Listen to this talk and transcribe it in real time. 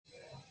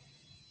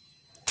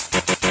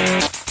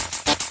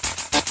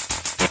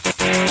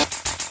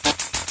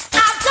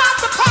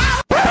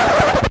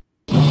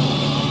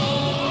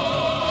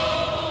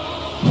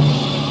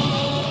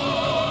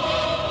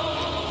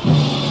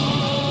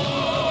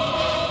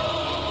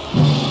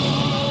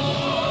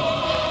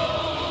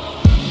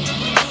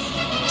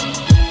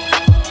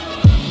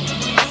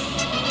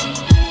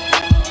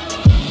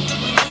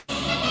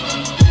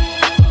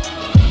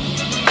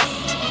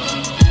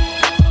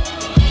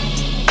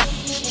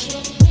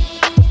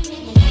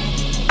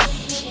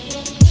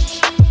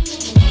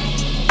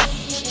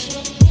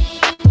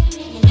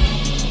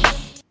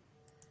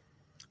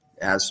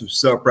That's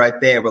what's up right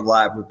there.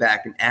 We're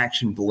back in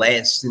action,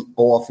 blasting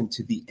off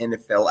into the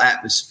NFL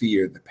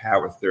atmosphere. The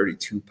Power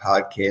 32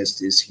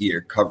 podcast is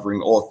here,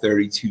 covering all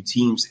 32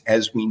 teams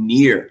as we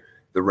near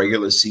the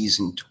regular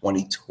season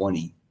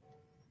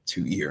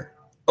 2022 year.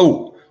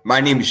 Oh, my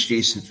name is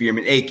Jason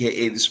Fearman,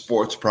 a.k.a. the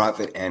Sports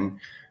Prophet, and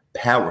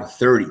Power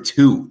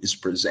 32 is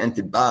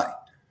presented by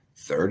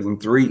Third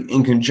and Three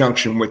in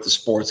conjunction with the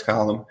Sports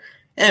Column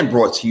and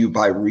brought to you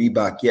by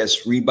Reebok.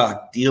 Yes,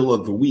 Reebok Deal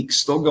of the Week,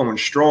 still going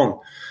strong.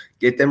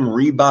 Get them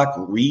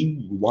Reebok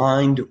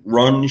Rewind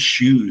Run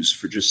shoes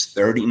for just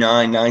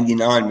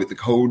 $39.99 with the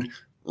code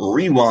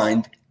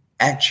REWIND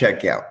at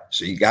checkout.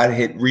 So you got to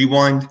hit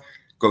Rewind,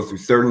 go through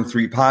Third and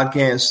Three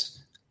podcast,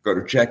 go to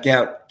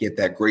checkout, get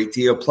that great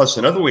deal. Plus,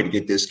 another way to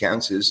get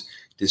discounts is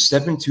to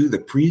step into the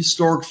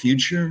prehistoric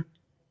future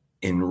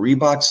in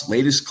Reebok's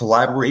latest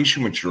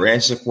collaboration with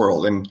Jurassic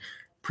World. And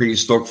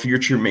prehistoric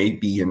future may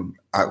be an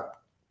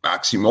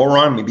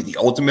oxymoron, maybe the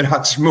ultimate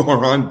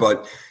oxymoron,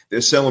 but they're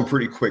selling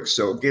pretty quick.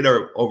 So get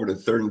over to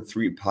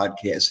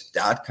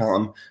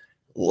thirdand3podcast.com.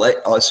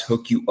 Let us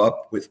hook you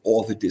up with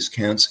all the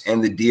discounts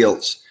and the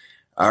deals.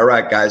 All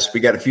right, guys, we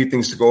got a few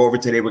things to go over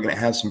today. We're going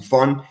to have some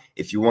fun.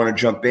 If you want to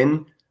jump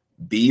in,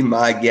 be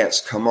my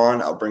guest. Come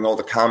on, I'll bring all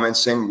the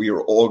comments in. We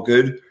are all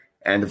good.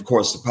 And, of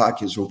course, the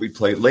podcast will be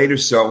played later.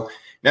 So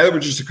now that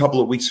we're just a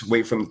couple of weeks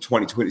away from the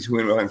 2022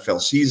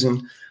 NFL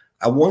season,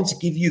 I want to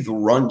give you the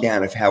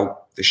rundown of how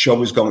the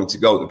show is going to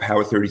go, the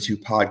Power 32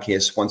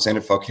 podcast, once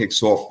NFL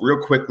kicks off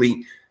real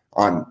quickly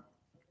on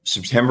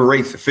September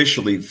 8th,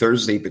 officially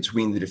Thursday,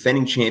 between the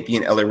defending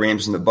champion LA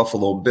Rams and the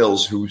Buffalo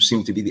Bills, who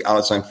seem to be the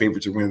odds-on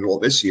favorite to win it all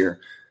this year.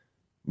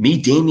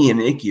 Me, Damian,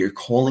 and Nicky are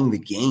calling the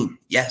game.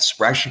 Yes,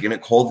 we're actually going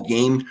to call the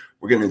game.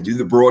 We're going to do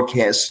the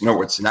broadcast.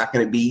 No, it's not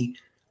going to be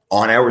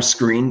on our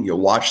screen.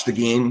 You'll watch the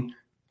game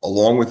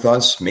along with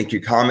us. Make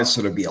your comments.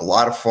 It'll be a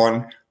lot of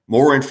fun.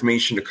 More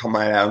information to come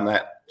out on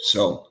that.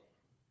 So,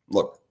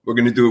 look, we're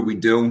going to do what we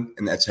do,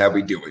 and that's how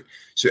we do it.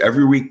 So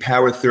every week,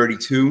 Power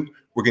 32,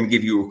 we're going to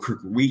give you a quick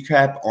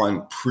recap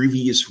on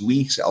previous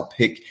weeks. I'll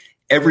pick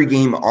every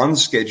game on the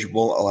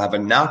schedule. I'll have a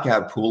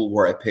knockout pool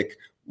where I pick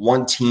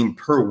one team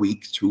per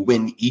week to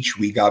win each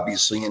week,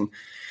 obviously, and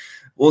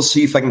we'll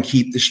see if I can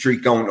keep the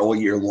streak going all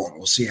year long.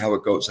 We'll see how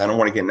it goes. I don't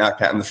want to get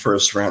knocked out in the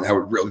first round. That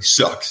would really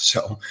suck.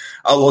 So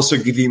I'll also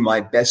give you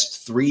my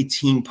best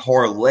 3-team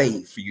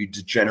parlay for you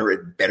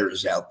degenerate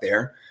bettors out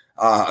there.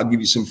 I'll give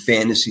you some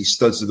fantasy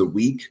studs of the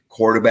week,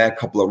 quarterback,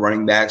 couple of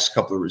running backs,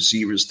 couple of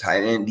receivers,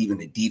 tight end,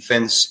 even a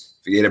defense.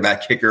 Forget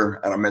about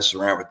kicker. I don't mess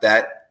around with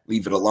that.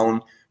 Leave it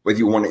alone. Whether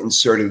you want to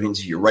insert it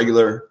into your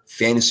regular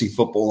fantasy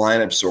football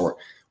lineups or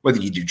whether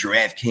you do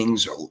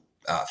DraftKings or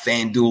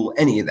FanDuel,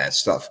 any of that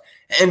stuff.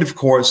 And, of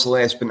course,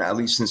 last but not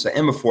least, since I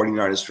am a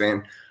 49ers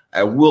fan,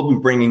 I will be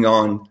bringing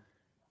on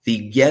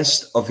the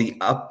guest of the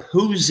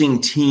opposing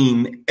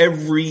team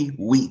every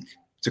week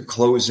to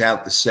close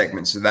out the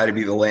segment. So that'd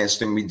be the last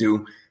thing we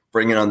do,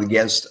 bringing on the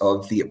guest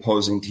of the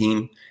opposing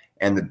team.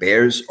 And the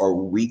Bears are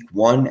week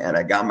 1, and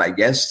I got my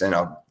guest, and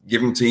I'll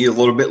give him to you a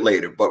little bit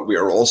later. But we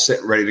are all set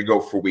and ready to go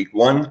for week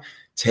 1.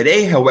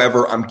 Today,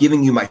 however, I'm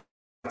giving you my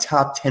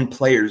top 10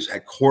 players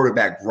at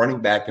quarterback, running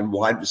back, and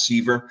wide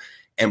receiver,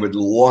 and would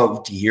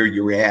love to hear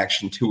your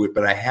reaction to it.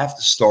 But I have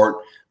to start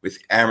with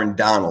Aaron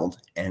Donald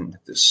and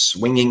the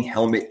swinging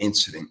helmet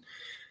incident.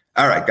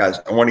 All right, guys,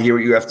 I want to hear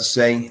what you have to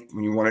say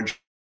when you want to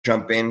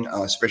jump in,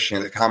 especially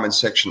in the comments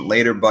section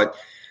later. But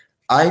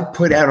I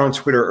put out on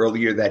Twitter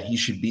earlier that he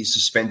should be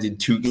suspended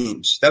 2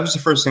 games. That was the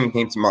first thing that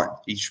came to mind.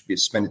 He should be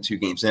suspended 2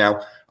 games.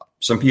 Now,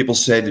 some people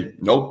said,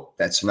 nope,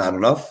 that's not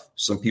enough.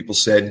 Some people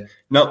said,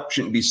 no,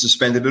 shouldn't be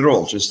suspended at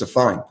all, just a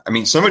fine. I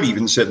mean, somebody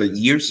even said a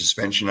year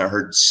suspension. I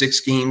heard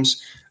 6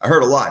 games. I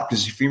heard a lot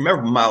because if you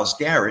remember Myles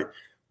Garrett,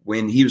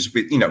 when he was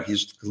with, he was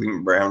with the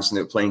Cleveland Browns and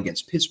they were playing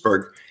against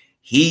Pittsburgh,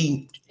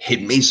 he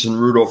hit Mason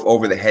Rudolph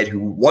over the head who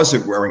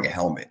wasn't wearing a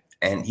helmet.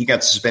 And he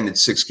got suspended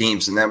 6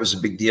 games, and that was a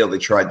big deal. They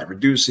tried to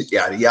reduce it,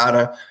 yada,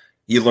 yada.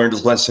 He learned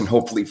his lesson,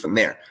 hopefully, from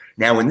there.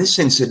 Now, in this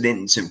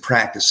incident, it's in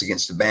practice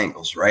against the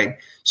Bengals, right?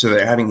 So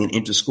they're having an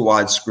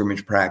inter-squad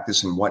scrimmage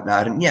practice and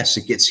whatnot. And, yes,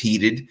 it gets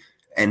heated,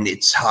 and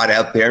it's hot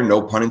out there,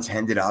 no pun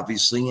intended,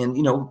 obviously. And,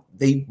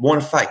 they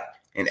want to fight.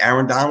 And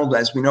Aaron Donald,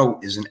 as we know,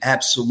 is an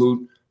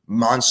absolute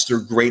monster,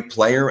 great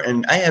player.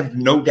 And I have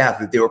no doubt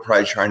that they were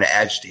probably trying to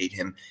agitate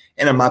him.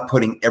 And I'm not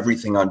putting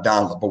everything on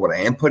Donald. But what I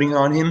am putting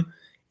on him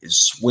is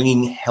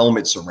swinging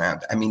helmets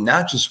around. I mean,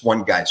 not just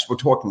one guy. So we're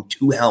talking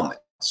 2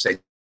 helmets.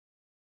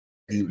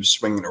 He was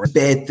swinging around.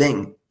 Bad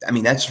thing. I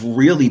mean, that's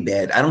really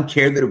bad. I don't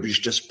care that it was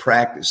just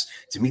practice.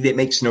 To me, that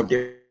makes no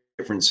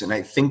difference. And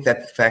I think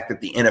that the fact that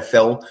the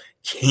NFL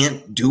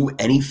can't do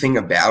anything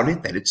about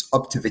it, that it's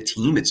up to the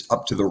team, it's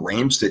up to the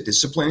Rams to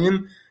discipline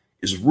him,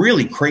 is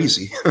really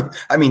crazy.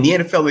 I mean, the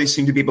NFL, they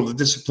seem to be able to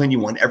discipline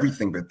you on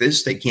everything, but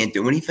this, they can't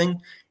do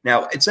anything.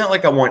 Now, it's not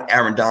like I want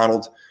Aaron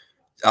Donald,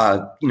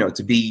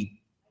 to be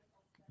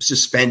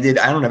suspended.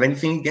 I don't have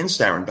anything against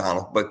Aaron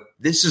Donald, but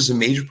this is a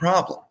major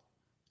problem.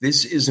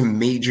 This is a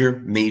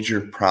major,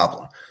 major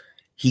problem.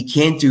 He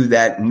can't do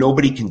that.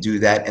 Nobody can do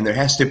that. And there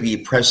has to be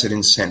a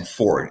precedent set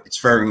for it. It's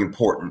very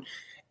important.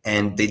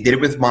 And they did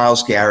it with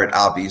Myles Garrett,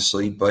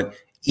 obviously. But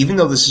even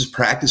though this is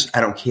practice, I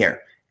don't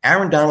care.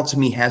 Aaron Donald, to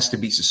me, has to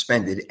be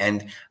suspended.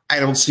 And I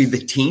don't see the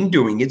team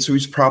doing it, so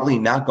he's probably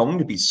not going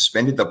to be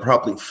suspended. They'll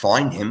probably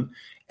fine him,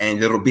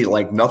 and it'll be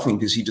like nothing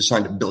because he just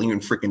signed $1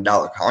 billion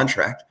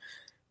contract.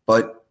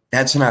 But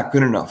that's not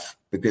good enough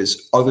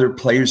because other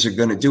players are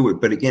going to do it.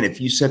 But again,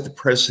 if you set the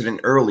precedent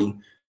early,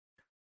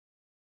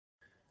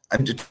 I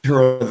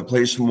deter other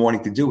players from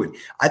wanting to do it.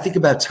 I think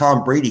about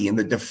Tom Brady and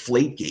the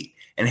Deflategate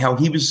and how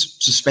he was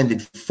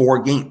suspended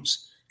 4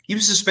 games. He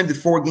was suspended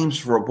 4 games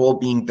for a ball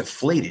being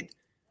deflated.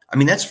 I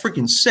mean, that's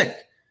freaking sick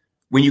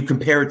when you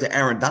compare it to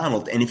Aaron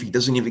Donald and if he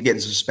doesn't even get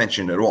a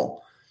suspension at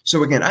all.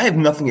 So, again, I have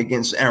nothing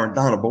against Aaron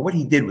Donald, but what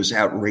he did was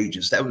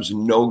outrageous. That was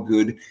no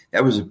good.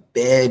 That was a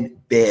bad,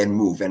 bad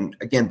move. And,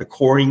 again,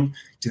 according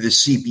to the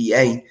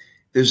CBA,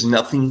 there's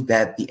nothing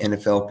that the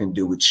NFL can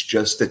do. It's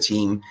just a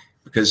team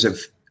because of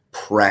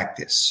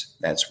practice.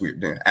 That's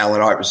weird.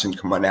 Allen Iverson,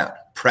 come on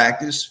out.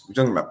 Practice? We're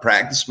talking about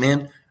practice,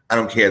 man? I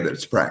don't care that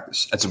it's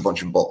practice. That's a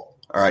bunch of bull.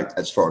 All right,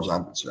 as far as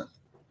I'm concerned.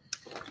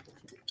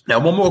 Now,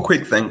 one more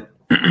quick thing,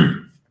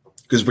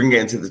 because we're going to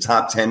get into the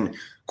top 10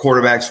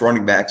 quarterbacks,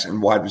 running backs,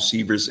 and wide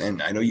receivers.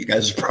 And I know you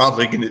guys are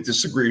probably going to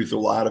disagree with a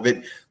lot of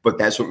it, but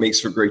that's what makes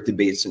for great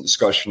debates and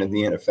discussion in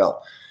the NFL.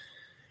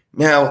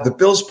 Now, the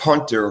Bills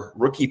punter,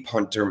 rookie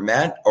punter,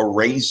 Matt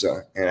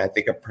Araiza, and I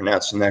think I'm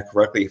pronouncing that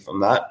correctly. If I'm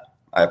not,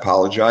 I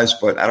apologize,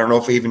 but I don't know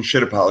if I even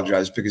should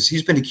apologize because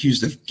he's been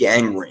accused of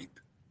gang rape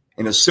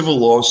in a civil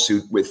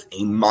lawsuit with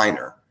a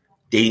minor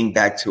dating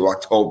back to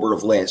October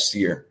of last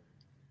year.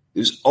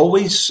 There's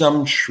always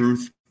some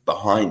truth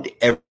behind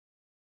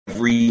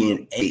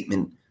every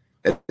statement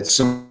that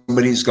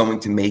somebody's going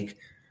to make,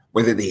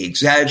 whether they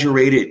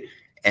exaggerate it.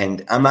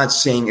 And I'm not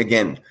saying,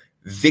 again,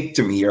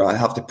 victim here. I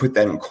have to put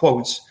that in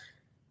quotes.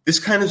 This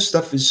kind of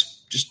stuff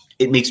is just,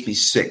 it makes me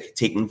sick,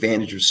 taking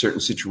advantage of certain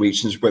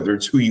situations, whether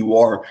it's who you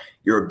are,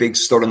 you're a big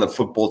stud on the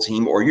football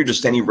team, or you're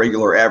just any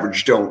regular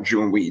average Joe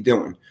doing what you're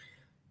doing.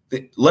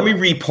 Let me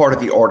read part of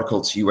the article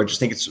to you. I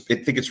think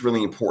it's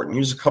really important.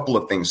 Here's a couple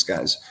of things,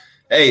 guys.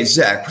 Hey,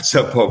 Zach, what's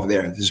up over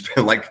there? There's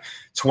been like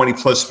 20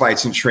 plus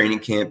fights in training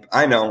camp.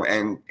 I know.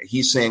 And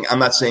he's saying, I'm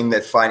not saying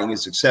that fighting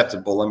is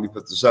acceptable. Let me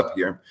put this up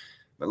here.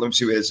 But let me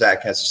see what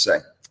Zach has to say.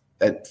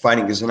 That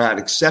fighting is not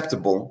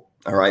acceptable.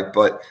 All right.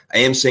 But I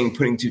am saying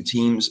putting 2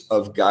 teams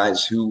of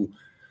guys who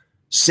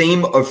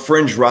same of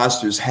fringe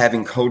rosters,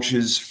 having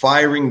coaches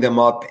firing them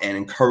up and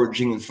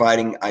encouraging the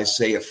fighting. I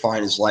say a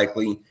fine is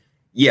likely.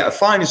 Yeah, a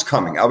fine is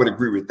coming. I would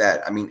agree with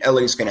that. I mean,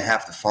 LA is going to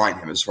have to fine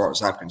him as far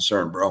as I'm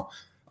concerned, bro.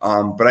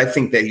 But I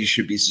think that he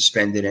should be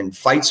suspended, and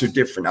fights are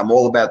different. I'm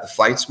all about the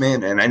fights,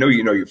 man, and I know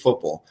you know your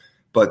football,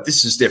 but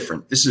this is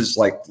different. This is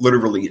like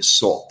literally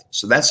assault.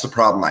 So that's the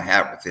problem I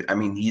have with it. I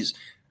mean, he's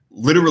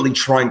literally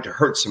trying to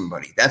hurt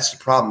somebody. That's the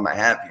problem I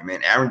have here,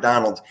 man. Aaron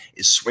Donald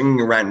is swinging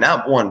around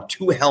not 1,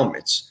 2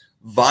 helmets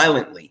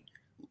violently,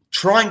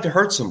 trying to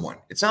hurt someone.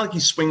 It's not like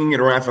he's swinging it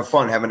around for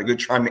fun, having a good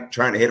trying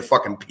to hit a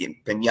fucking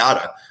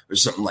piñata or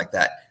something like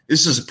that.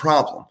 This is a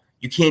problem.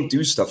 You can't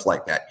do stuff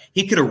like that.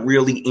 He could have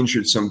really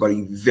injured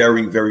somebody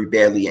very, very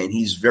badly, and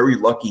he's very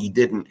lucky he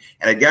didn't.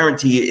 And I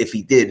guarantee you if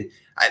he did,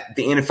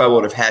 the NFL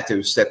would have had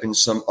to step in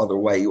some other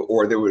way,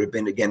 or there would have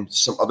been, again,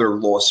 some other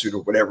lawsuit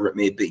or whatever it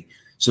may be.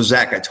 So,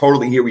 Zach, I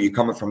totally hear where you're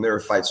coming from. There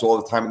are fights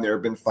all the time, and there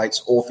have been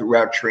fights all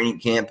throughout training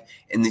camp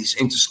and these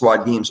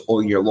inter-squad games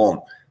all year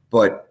long.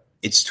 But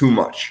it's too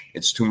much.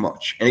 It's too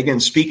much. And,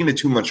 again, speaking of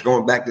too much,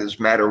 going back to this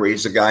Matt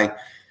Araiza guy,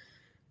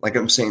 like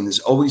I'm saying, there's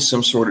always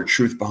some sort of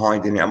truth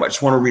behind it. And I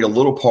just want to read a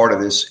little part of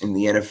this in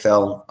the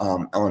NFL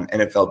on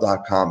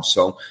NFL.com.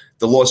 So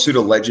the lawsuit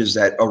alleges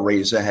that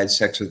Araiza had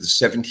sex with a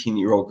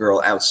 17-year-old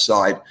girl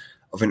outside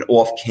of an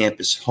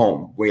off-campus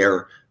home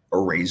where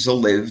Araiza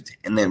lived,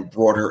 and then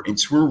brought her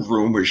into a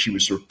room where she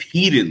was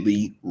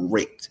repeatedly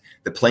raped.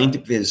 The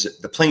plaintiff is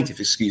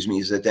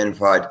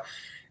identified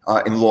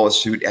in the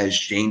lawsuit as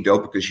Jane Doe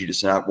because she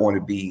does not want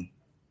to be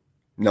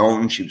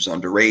known. She was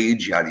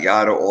underage, yada,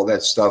 yada, all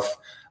that stuff.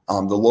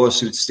 The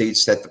lawsuit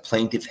states that the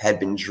plaintiff had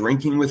been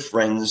drinking with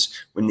friends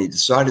when they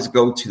decided to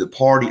go to the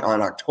party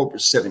on October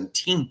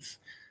 17th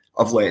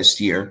of last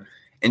year,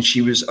 and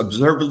she was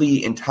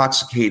observably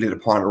intoxicated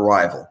upon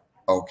arrival.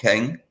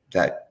 Okay,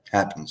 that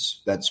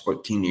happens. That's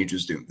what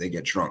teenagers do. They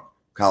get drunk,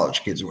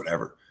 college kids or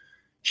whatever.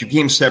 She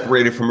became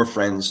separated from her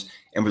friends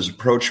and was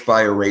approached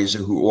by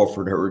Araiza, who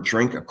offered her a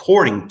drink.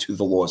 According to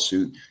the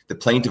lawsuit, the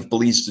plaintiff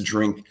believes the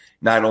drink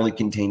not only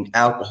contained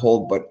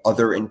alcohol, but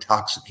other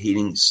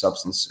intoxicating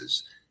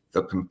substances.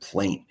 The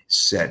complaint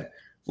said.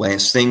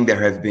 Last thing,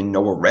 there have been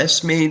no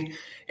arrests made,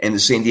 and the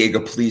San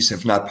Diego police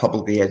have not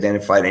publicly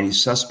identified any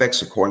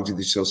suspects, according to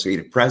the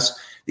Associated Press.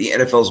 The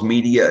NFL's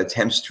media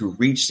attempts to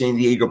reach San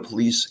Diego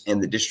police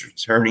and the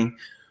district attorney,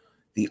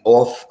 the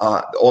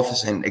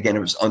office, and again, it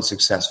was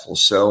unsuccessful.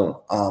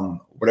 So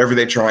whatever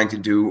they're trying to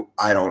do,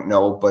 I don't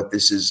know, but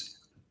this is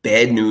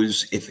bad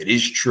news. If it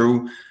is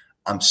true,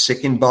 I'm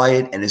sickened by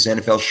it, and his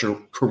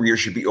NFL career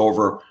should be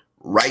over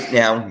right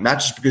now, not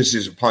just because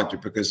he's a punter,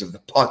 because of the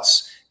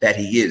putts that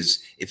he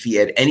is, if he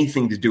had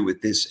anything to do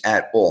with this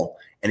at all.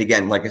 And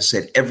again, like I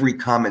said, every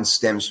comment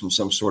stems from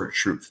some sort of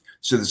truth.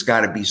 So there's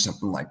got to be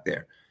something like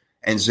there.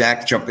 And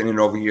Zach jumping in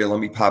over here,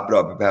 let me pop it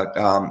up about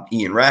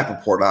Ian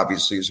Rappaport,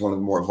 obviously, is one of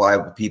the more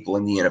viable people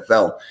in the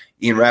NFL.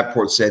 Ian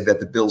Rappaport said that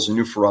the Bills are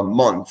new for a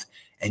month,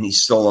 and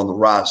he's still on the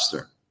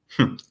roster.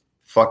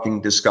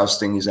 Fucking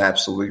disgusting. He's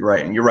absolutely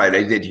right. And you're right,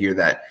 I did hear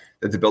that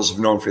the Bills have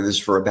known for this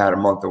for about a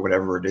month or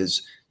whatever it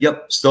is.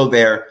 Yep, still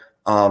there.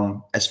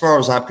 As far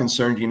as I'm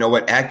concerned, you know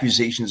what?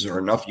 Accusations are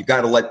enough. You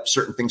got to let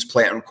certain things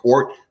play out in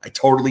court. I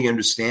totally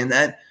understand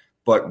that.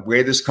 But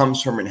where this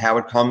comes from and how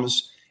it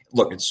comes,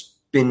 look, it's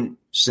been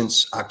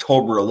since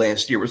October of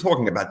last year. We're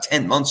talking about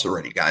 10 months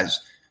already, guys.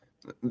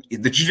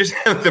 The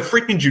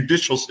freaking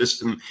judicial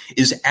system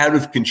is out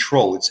of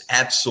control. It's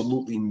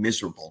absolutely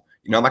miserable.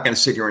 You know, I'm not going to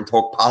sit here and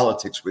talk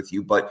politics with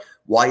you, but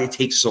why it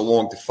takes so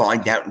long to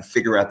find out and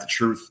figure out the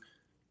truth,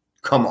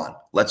 come on,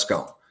 let's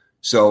go.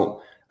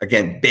 So,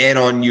 again, bad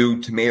on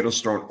you,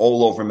 tomatoes thrown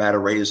all over Matt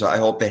Araiza. I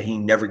hope that he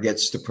never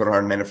gets to put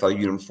on an NFL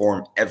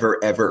uniform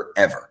ever, ever,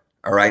 ever.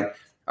 All right?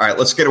 All right,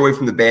 let's get away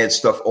from the bad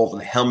stuff over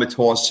the helmet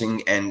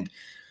tossing and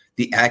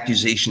the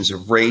accusations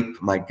of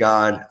rape. My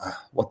God,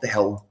 what the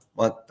hell?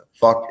 What the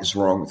fuck is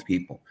wrong with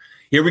people?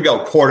 Here we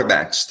go,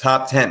 quarterbacks,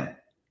 top 10.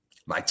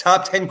 My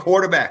top 10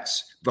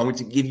 quarterbacks, I'm going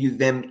to give you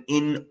them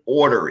in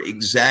order,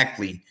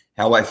 exactly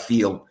how I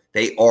feel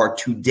they are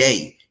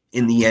today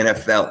in the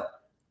NFL.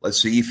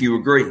 Let's see if you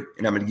agree,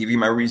 and I'm going to give you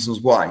my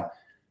reasons why.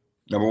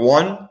 Number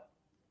one,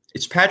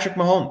 it's Patrick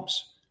Mahomes,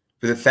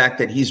 for the fact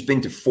that he's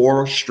been to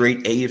 4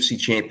 straight AFC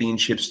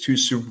championships, 2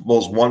 Super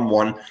Bowls, won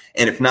one,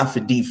 and if not for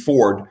Dee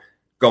Ford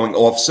going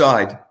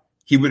offside,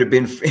 he would have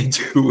been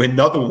to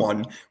another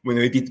one when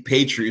they beat the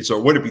Patriots,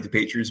 or would have beat the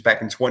Patriots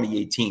back in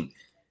 2018.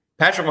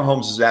 Patrick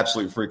Mahomes is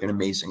absolutely freaking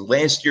amazing.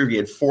 Last year, he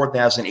had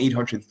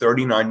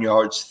 4,839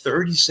 yards,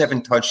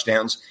 37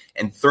 touchdowns,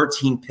 and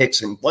 13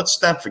 picks. And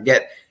let's not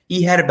forget,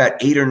 he had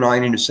about 8 or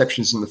 9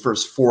 interceptions in the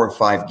first 4 or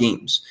 5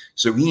 games.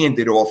 So he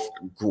ended off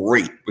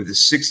great with a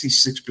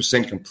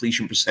 66%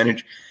 completion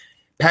percentage.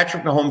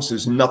 Patrick Mahomes,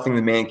 there's nothing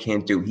the man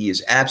can't do. He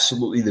is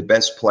absolutely the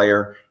best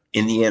player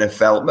in the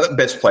NFL.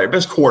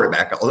 Best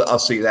quarterback. I'll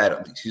say that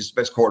at least. He's the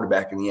best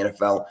quarterback in the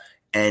NFL.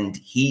 And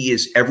he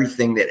is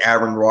everything that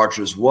Aaron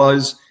Rodgers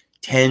was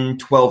 10,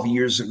 12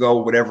 years ago,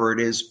 whatever it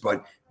is,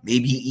 but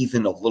maybe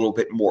even a little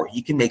bit more.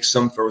 He can make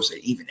some throws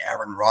that even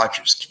Aaron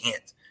Rodgers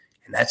can't.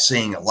 And that's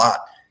saying a lot,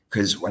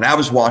 because when I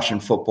was watching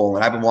football,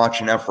 and I've been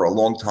watching that for a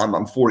long time,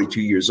 I'm 42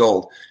 years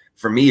old.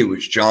 For me, it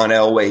was John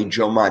Elway,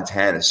 Joe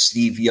Montana,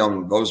 Steve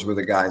Young. Those were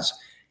the guys.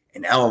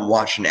 And now I'm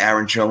watching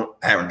Aaron Jones.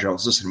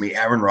 Listen to me,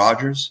 Aaron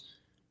Rodgers.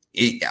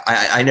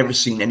 I never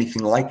seen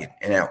anything like it.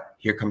 And now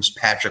here comes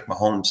Patrick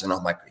Mahomes, and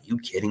I'm like, are you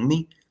kidding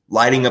me?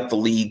 Lighting up the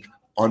league,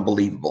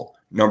 unbelievable.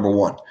 Number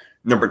one.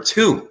 Number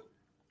two,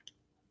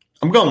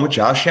 I'm going with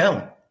Josh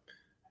Allen.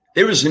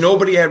 There is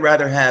nobody I'd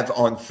rather have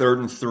on 3rd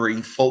and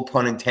 3, full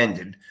pun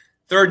intended.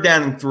 3rd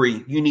down and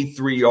 3, you need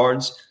 3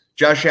 yards.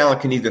 Josh Allen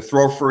can either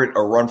throw for it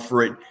or run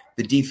for it.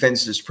 The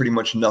defense is pretty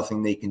much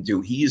nothing they can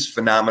do. He is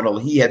phenomenal.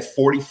 He had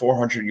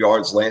 4,400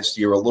 yards last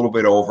year, a little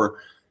bit over,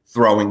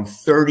 throwing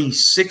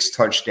 36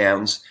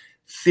 touchdowns,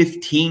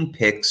 15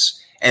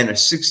 picks, and a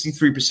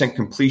 63%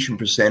 completion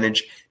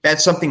percentage.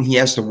 That's something he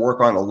has to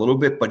work on a little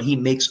bit, but he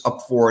makes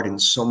up for it in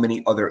so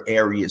many other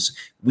areas.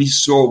 We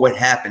saw what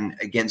happened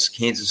against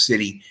Kansas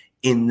City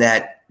in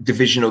that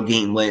divisional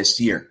game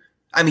last year.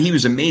 I mean, he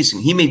was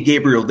amazing. He made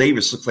Gabriel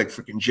Davis look like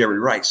freaking Jerry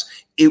Rice.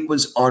 It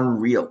was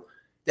unreal.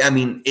 I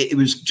mean, it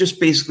was just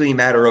basically a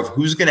matter of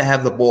who's going to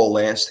have the ball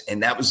last,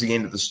 and that was the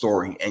end of the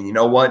story. And you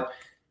know what?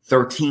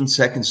 13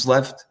 seconds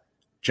left.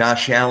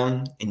 Josh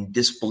Allen in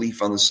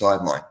disbelief on the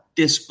sideline.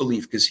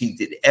 Disbelief, because he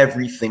did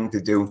everything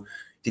to do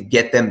to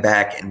get them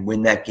back and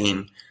win that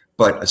game.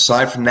 But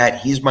aside from that,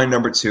 he's my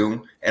number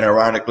 2, and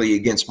ironically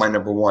against my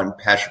number 1,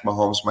 Patrick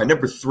Mahomes. My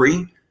number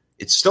 3,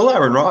 it's still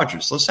Aaron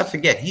Rodgers. Let's not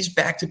forget, he's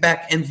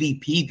back-to-back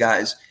MVP,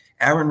 guys,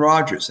 Aaron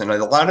Rodgers. And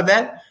a lot of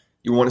that,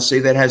 you want to say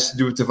that has to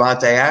do with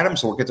Davante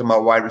Adams. We'll get to my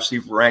wide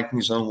receiver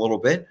rankings in a little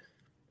bit.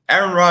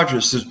 Aaron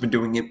Rodgers has been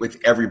doing it with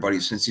everybody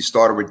since he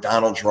started with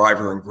Donald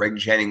Driver and Greg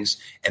Jennings,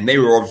 and they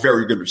were all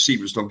very good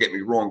receivers, don't get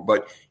me wrong,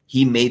 but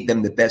he made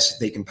them the best that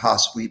they can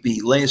possibly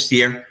be. Last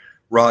year,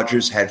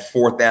 Rodgers had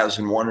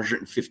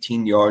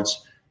 4,115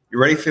 yards. You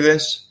ready for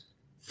this?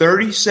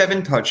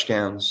 37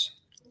 touchdowns,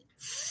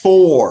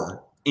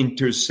 4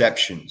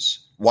 interceptions.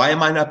 Why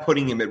am I not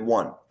putting him at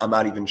 1? I'm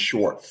not even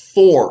sure.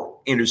 4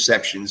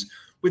 interceptions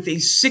with a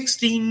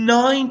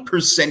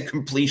 69%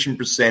 completion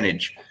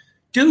percentage.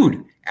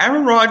 Dude,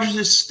 Aaron Rodgers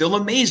is still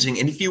amazing.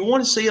 And if you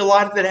want to say a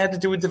lot of that had to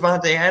do with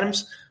Davante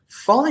Adams,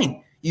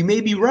 fine. You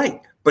may be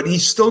right. But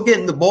he's still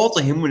getting the ball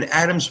to him when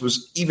Adams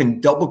was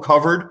even double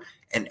covered.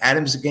 And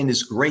Adams, again,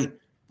 is great.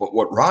 But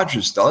what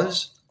Rodgers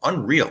does,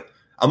 unreal.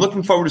 I'm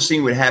looking forward to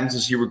seeing what happens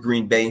this year with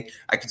Green Bay.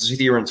 I can sit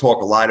here and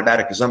talk a lot about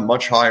it because I'm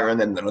much higher on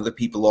them than other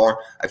people are.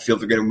 I feel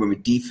they're going to win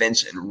with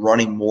defense and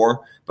running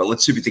more. But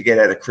let's see what they get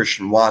out of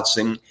Christian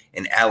Watson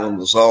and Alan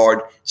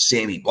Lazard,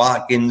 Sammy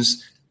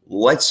Watkins.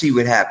 Let's see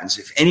what happens.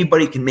 If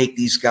anybody can make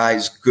these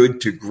guys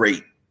good to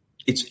great,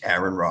 it's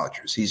Aaron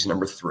Rodgers. He's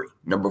number 3.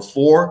 Number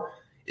 4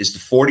 is the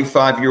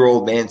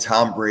 45-year-old man,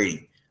 Tom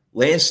Brady.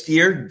 Last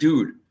year,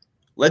 dude,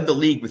 led the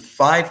league with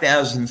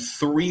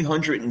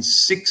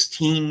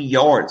 5,316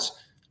 yards.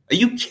 Are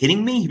you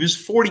kidding me? He was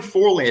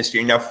 44 last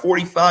year, now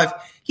 45.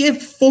 He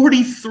had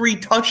 43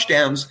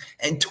 touchdowns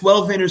and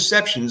 12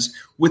 interceptions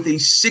with a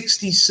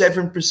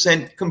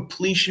 67%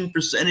 completion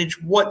percentage.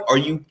 What are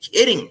you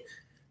kidding?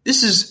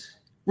 This is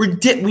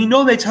ridiculous. We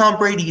know that Tom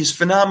Brady is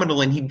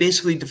phenomenal, and he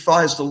basically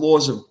defies the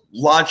laws of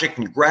logic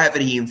and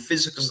gravity and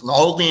physics and the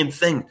whole damn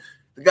thing.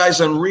 The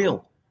guy's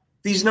unreal.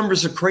 These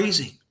numbers are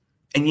crazy.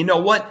 And you know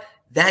what?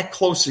 That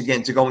close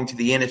again to going to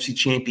the NFC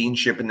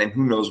Championship, and then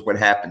who knows what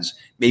happens.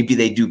 Maybe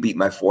they do beat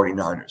my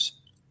 49ers.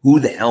 Who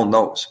the hell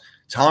knows?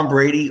 Tom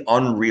Brady,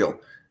 unreal.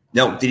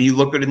 No, did he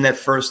look good in that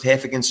first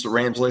half against the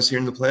Rams last year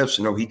in the playoffs?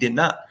 No, he did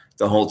not.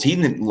 The whole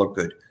team didn't look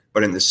good.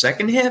 But in the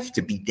second half,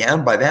 to be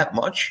down by that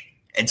much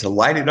and to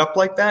light it up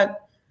like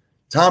that,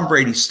 Tom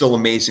Brady's still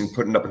amazing,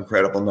 putting up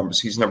incredible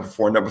numbers. He's number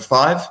 4. Number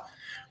 5,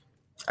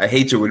 I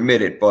hate to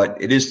admit it, but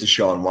it is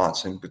Deshaun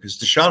Watson, because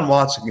Deshaun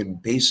Watson can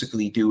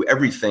basically do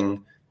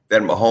everything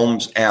that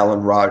Mahomes,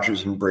 Allen,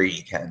 Rodgers, and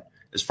Brady can,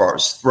 as far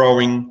as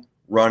throwing,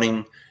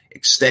 running,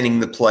 extending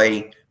the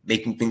play,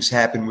 making things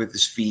happen with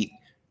his feet,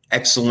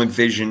 excellent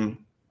vision,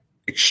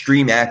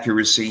 extreme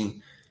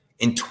accuracy.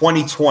 In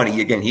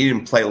 2020, again, he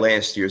didn't play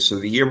last year, so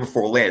the year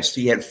before last,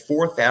 he had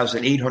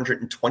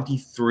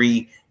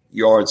 4,823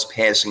 yards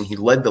passing. He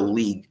led the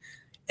league,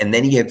 and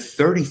then he had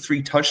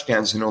 33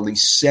 touchdowns and only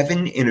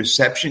 7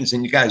 interceptions.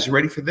 And you guys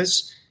ready for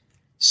this?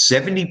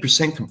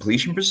 70%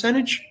 completion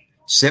percentage?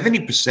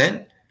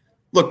 70%?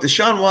 Look,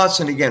 Deshaun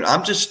Watson, again,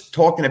 I'm just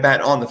talking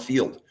about on the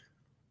field.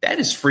 That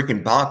is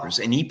freaking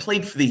bonkers. And he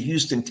played for the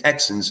Houston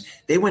Texans.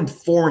 They went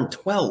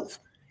 4-12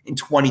 in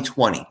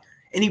 2020.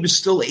 And he was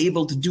still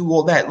able to do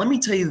all that. Let me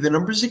tell you the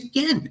numbers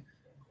again.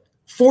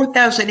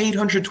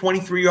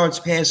 4,823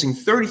 yards passing,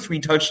 33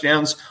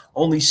 touchdowns,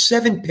 only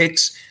 7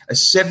 picks, a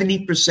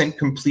 70%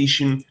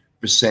 completion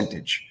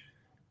percentage.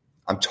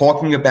 I'm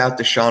talking about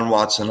Deshaun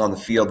Watson on the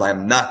field.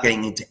 I'm not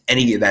getting into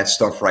any of that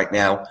stuff right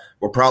now.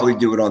 We'll probably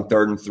do it on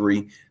 3rd and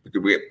 3.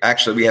 We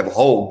have a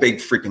whole big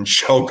freaking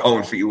show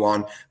going for you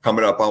on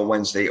coming up on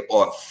Wednesday,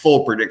 or a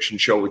full prediction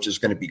show, which is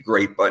going to be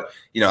great. But,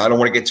 I don't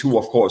want to get too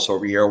off course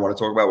over here. I want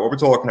to talk about what we're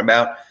talking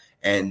about.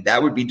 And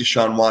that would be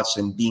Deshaun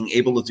Watson being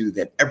able to do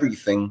that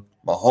everything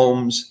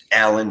Mahomes,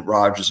 Allen,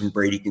 Rodgers, and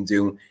Brady can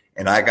do.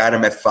 And I got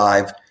him at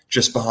 5,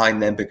 just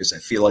behind them, because I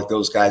feel like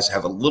those guys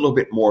have a little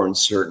bit more in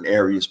certain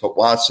areas. But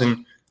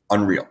Watson,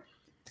 unreal.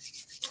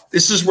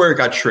 This is where it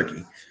got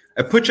tricky.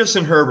 I put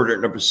Justin Herbert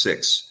at number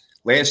 6.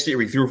 Last year,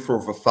 he threw for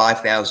over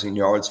 5,000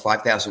 yards,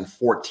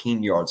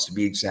 5,014 yards to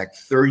be exact,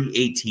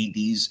 38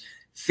 TDs,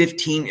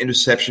 15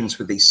 interceptions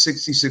with a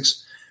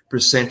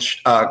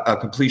 66%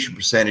 completion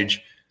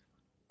percentage.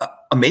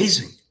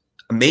 Amazing.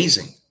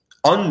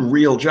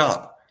 Unreal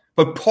job.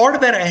 But part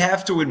of that, I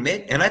have to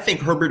admit, and I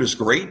think Herbert is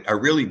great. I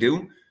really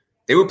do.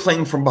 They were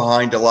playing from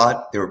behind a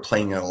lot. They were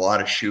playing in a lot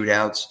of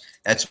shootouts.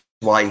 That's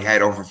why he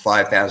had over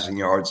 5,000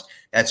 yards.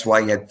 That's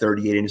why he had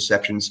 38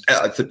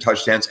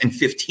 touchdowns, and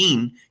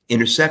 15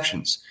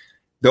 interceptions.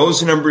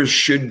 Those numbers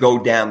should go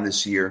down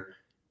this year,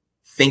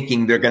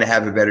 thinking they're going to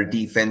have a better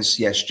defense.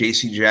 Yes,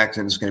 J.C.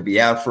 Jackson is going to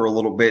be out for a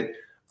little bit.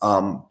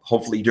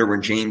 Hopefully,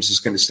 Derwin James is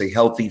going to stay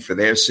healthy for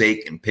their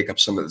sake and pick up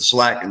some of the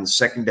slack in the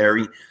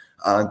secondary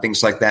and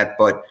things like that.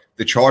 But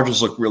the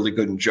Chargers look really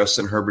good, and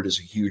Justin Herbert is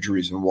a huge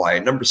reason why.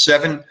 At number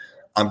 7,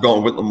 I'm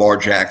going with Lamar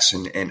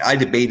Jackson, and I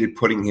debated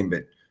putting him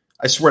at,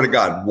 I swear to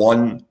God,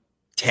 1,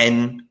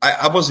 10.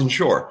 I wasn't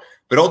sure,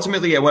 but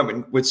ultimately I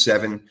went with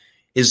 7.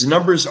 His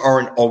numbers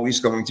aren't always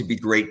going to be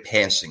great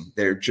passing.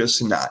 They're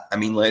just not. I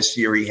mean, last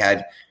year he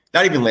had,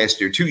 not even last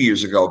year, 2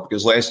 years ago,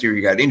 because last year he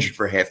got injured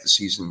for half the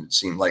season, it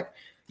seemed like.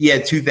 He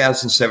had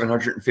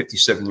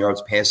 2,757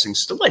 yards passing,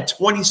 still had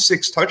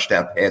 26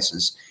 touchdown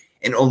passes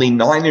and only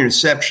 9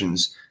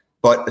 interceptions,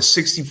 but a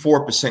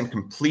 64%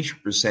 completion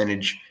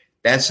percentage.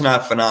 That's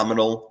not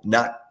phenomenal,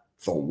 not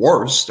the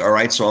worst, all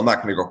right? So I'm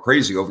not going to go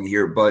crazy over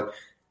here. But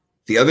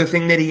the other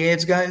thing that he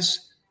adds,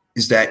 guys,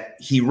 is that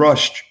he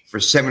rushed for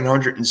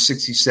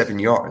 767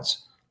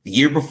 yards. The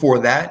year before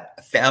that,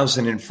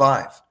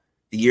 1,005.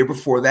 The year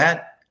before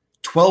that,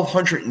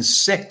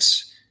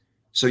 1,206.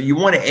 So you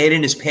want to add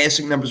in his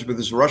passing numbers with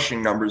his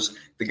rushing numbers.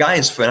 The guy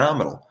is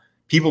phenomenal.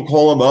 People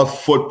call him a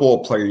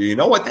football player. You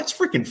know what? That's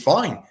freaking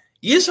fine.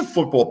 He is a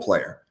football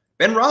player.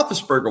 Ben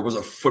Roethlisberger was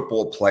a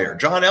football player.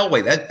 John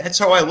Elway, that's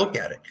how I look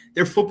at it.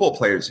 They're football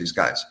players, these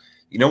guys.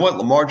 You know what?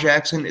 Lamar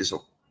Jackson is a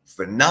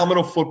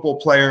phenomenal football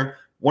player,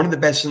 one of the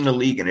best in the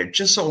league, and it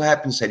just so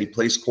happens that he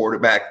plays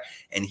quarterback,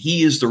 and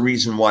he is the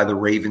reason why the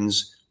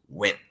Ravens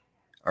win.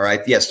 All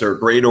right? Yes, they're a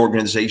great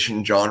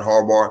organization. John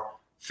Harbaugh,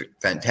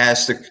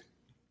 fantastic.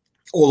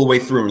 all the way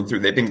through and through.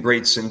 They've been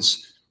great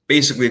since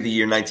basically the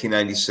year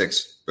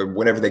 1996, or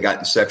whenever they got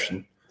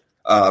inception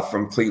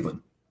from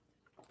Cleveland.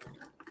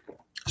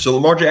 So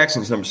Lamar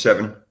Jackson's number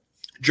 7.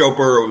 Joe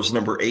Burrow is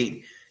number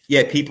 8.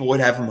 Yeah, people would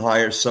have him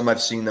higher. Some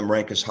I've seen them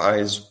rank as high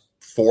as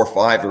 4,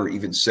 5, or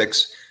even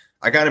 6.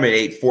 I got him at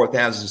 8,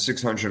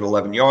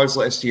 4,611 yards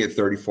last year,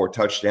 34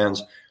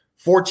 touchdowns,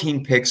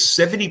 14 picks,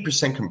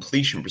 70%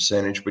 completion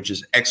percentage, which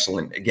is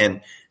excellent.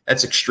 Again,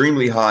 that's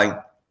extremely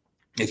high.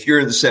 If you're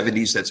in the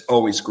 70s, that's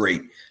always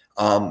great.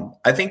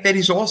 I think that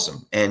he's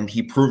awesome, and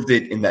he proved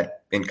it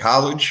in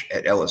college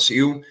at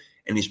LSU,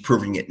 and he's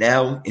proving it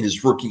now. In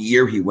his rookie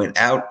year, he went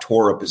out,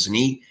 tore up his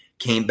knee,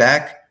 came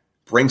back,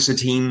 brings the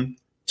team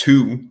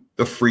to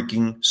the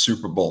freaking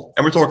Super Bowl.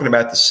 And we're talking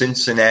about the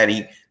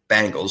Cincinnati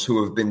Bengals,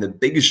 who have been the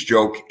biggest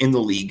joke in the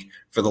league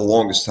for the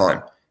longest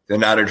time. They're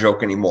not a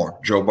joke anymore.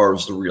 Joe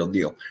Burrow's the real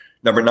deal.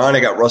 Number 9, I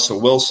got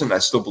Russell Wilson. I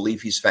still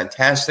believe he's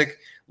fantastic.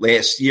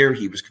 Last year,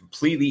 he was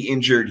completely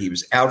injured. He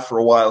was out for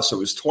a while, so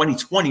his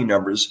 2020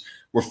 numbers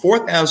were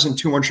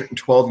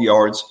 4,212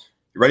 yards.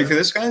 You ready for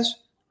this, guys?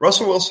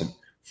 Russell Wilson,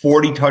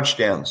 40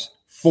 touchdowns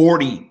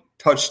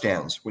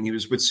when he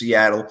was with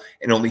Seattle,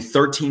 and only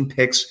 13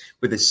 picks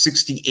with a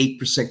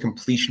 68%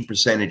 completion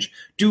percentage.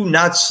 Do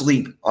not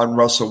sleep on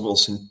Russell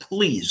Wilson.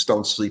 Please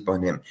don't sleep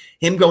on him.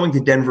 Him going to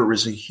Denver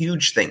is a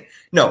huge thing.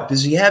 No,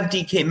 does he have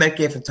DK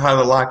Metcalf and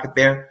Tyler Lockett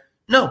there?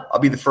 No, I'll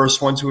be the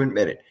first one to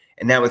admit it.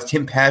 And now with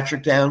Tim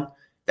Patrick down,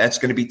 that's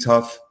going to be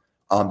tough.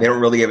 They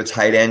don't really have a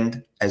tight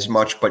end as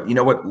much, but you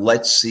know what?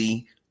 Let's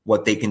see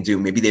what they can do.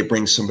 Maybe they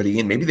bring somebody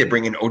in. Maybe they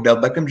bring in Odell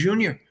Beckham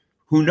Jr.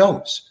 Who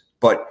knows?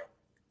 But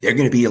they're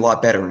going to be a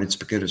lot better, and it's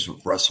because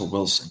of Russell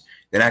Wilson.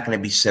 They're not going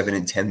to be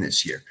 7-10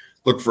 this year.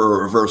 Look for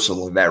a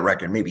reversal of that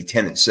record, maybe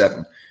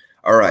 10-7.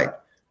 All right,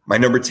 my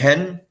number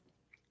 10,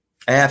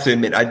 I have to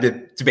admit, I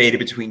debated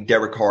between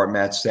Derek Carr and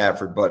Matt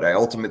Stafford, but I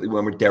ultimately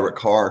went with Derek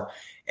Carr,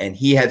 and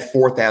he had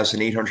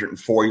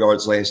 4,804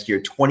 yards last year,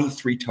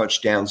 23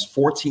 touchdowns,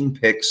 14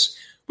 picks,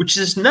 which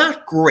is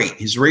not great.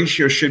 His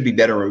ratio should be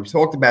better. We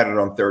talked about it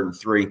on 3rd and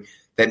 3,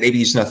 that maybe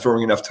he's not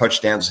throwing enough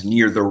touchdowns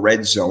near the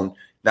red zone,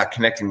 not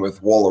connecting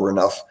with Waller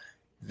enough.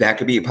 That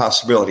could be a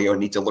possibility. I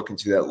need to look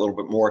into that a little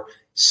bit more.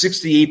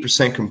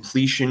 68%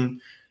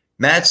 completion.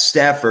 Matt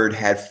Stafford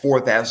had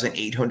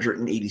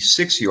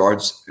 4,886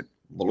 yards, a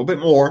little bit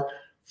more,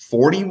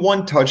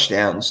 41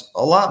 touchdowns,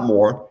 a lot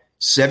more,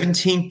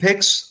 17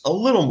 picks, a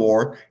little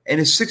more, and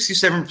a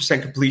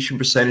 67% completion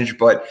percentage,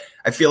 but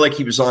I feel like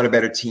he was on a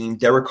better team.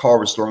 Derek Carr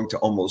was throwing to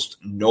almost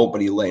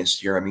nobody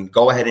last year. I mean,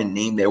 go ahead and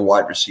name their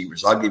wide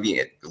receivers. I'll give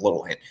you a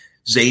little hint.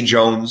 Zay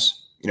Jones,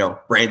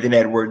 Brandon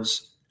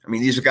Edwards. I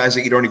mean, these are guys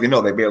that you don't even know.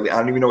 I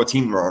don't even know what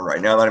team they're on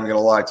right now. I'm not even going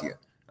to lie to you.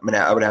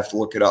 I would have to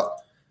look it up.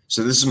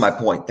 So this is my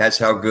point. That's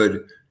how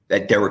good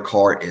that Derek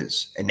Carr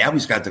is. And now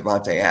he's got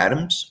Devontae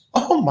Adams.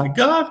 Oh, my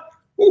God.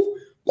 Ooh,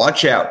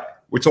 watch out.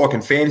 We're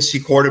talking fantasy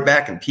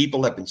quarterback, and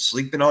people have been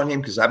sleeping on him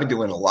because I've been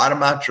doing a lot of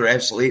mock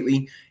drafts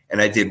lately, and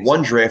I did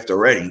one draft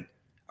already,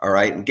 all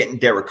right, and getting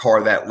Derek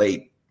Carr that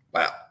late,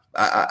 wow,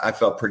 I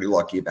felt pretty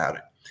lucky about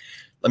it.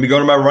 Let me go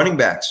to my running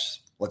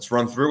backs. Let's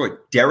run through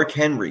it. Derrick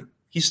Henry,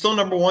 he's still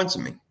number 1 to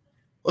me.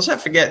 Let's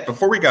not forget,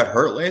 before he got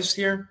hurt last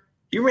year,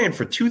 he ran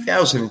for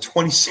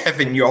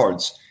 2,027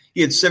 yards.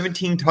 He had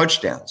 17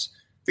 touchdowns.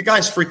 The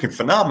guy's freaking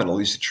phenomenal.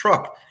 He's a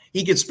truck.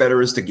 He gets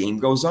better as the game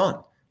goes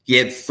on. He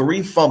had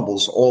 3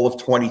 fumbles all of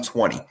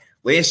 2020.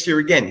 Last year,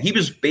 again, he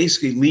was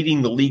basically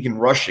leading the league in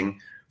rushing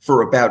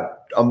for about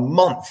a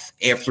month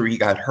after he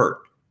got hurt.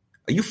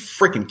 Are you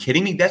freaking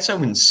kidding me? That's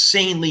how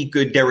insanely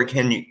good Derrick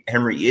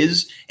Henry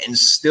is and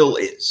still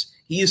is.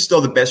 He is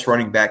still the best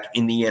running back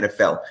in the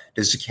NFL.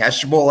 Does he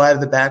catch the ball out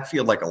of the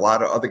backfield like a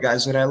lot of other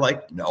guys that I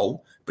like?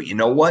 No. But you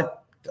know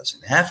what?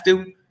 Doesn't have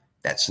to.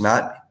 That's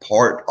not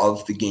part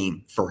of the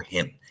game for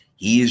him.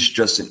 He is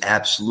just an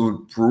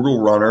absolute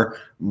brutal runner,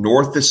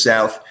 north to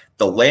south.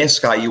 The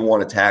last guy you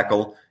want to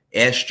tackle,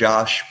 ask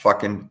Josh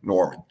fucking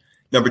Norman.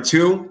 Number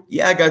 2,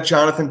 yeah, I got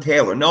Jonathan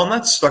Taylor. No, I'm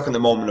not stuck in the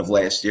moment of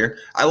last year.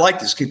 I like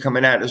this kid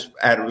coming out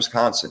of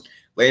Wisconsin.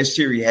 Last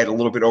year, he had a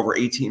little bit over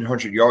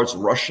 1,800 yards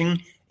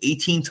rushing,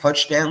 18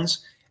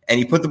 touchdowns, and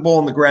he put the ball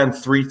on the ground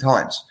 3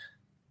 times.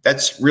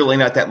 That's really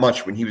not that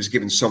much when he was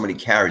given so many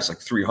carries, like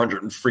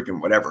 300 and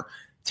freaking whatever.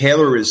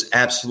 Taylor is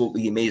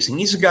absolutely amazing.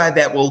 He's a guy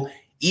that will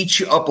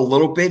eat you up a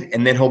little bit,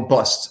 and then he'll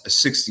bust a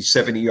 60,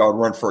 70-yard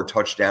run for a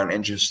touchdown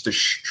and just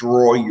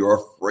destroy your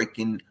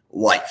freaking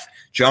life.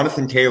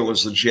 Jonathan Taylor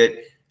is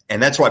legit,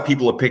 and that's why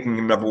people are picking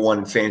him number 1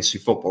 in fantasy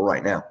football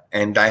right now.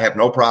 And I have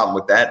no problem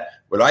with that.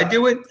 Would I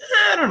do it?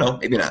 I don't know.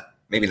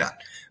 Maybe not.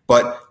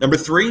 But number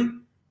 3,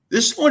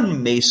 this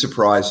one may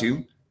surprise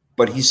you,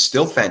 but he's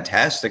still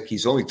fantastic.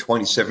 He's only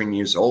 27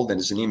 years old, and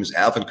his name is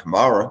Alvin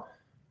Kamara.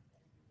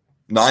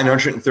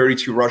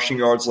 932 rushing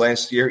yards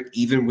last year,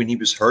 even when he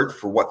was hurt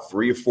for,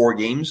 3 or 4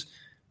 games,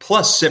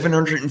 plus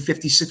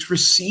 756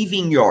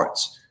 receiving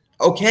yards.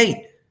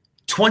 Okay,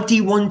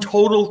 21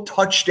 total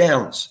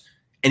touchdowns,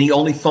 and he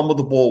only fumbled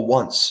the ball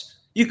once.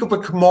 You could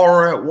put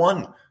Kamara at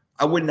 1.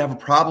 I wouldn't have a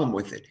problem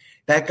with it.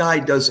 That guy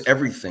does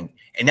everything.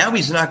 And now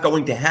he's not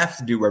going to have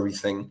to do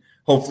everything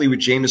Hopefully with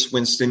Jameis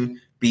Winston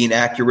being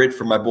accurate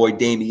for my boy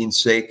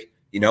Damian's sake,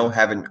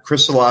 having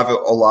Chris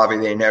Olave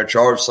there now,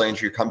 Jarvis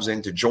Landry comes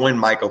in to join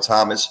Michael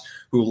Thomas,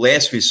 who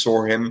last we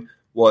saw him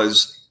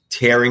was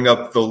tearing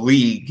up the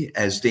league,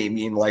 as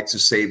Damian likes to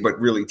say, but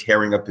really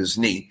tearing up his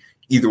knee.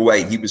 Either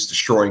way, he was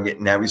destroying it,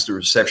 and now he's the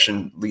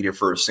reception leader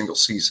for a single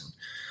season.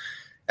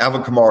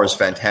 Alvin Kamara is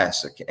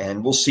fantastic,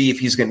 and we'll see if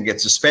he's going to get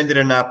suspended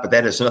or not, but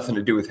that has nothing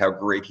to do with how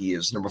great he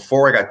is. Number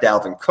 4, I got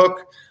Dalvin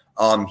Cook.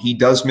 He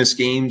does miss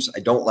games.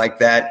 I don't like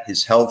that.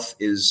 His health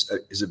is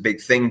a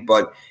big thing,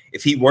 but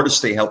if he were to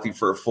stay healthy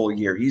for a full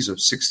year, he's a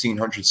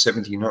 1,600,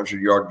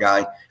 1,700-yard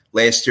guy.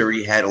 Last year,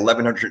 he had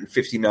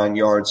 1,159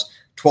 yards,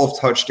 12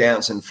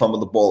 touchdowns, and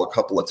fumbled the ball a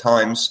couple of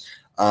times.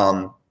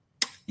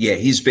 Yeah,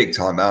 he's big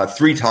time.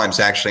 3 times,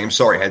 actually. I'm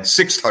sorry. I had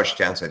 6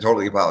 touchdowns. I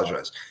totally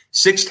apologize.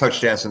 6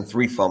 touchdowns and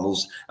 3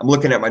 fumbles. I'm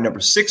looking at my number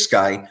 6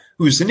 guy,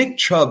 who's Nick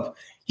Chubb.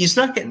 He's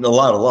not getting a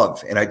lot of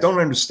love, and I don't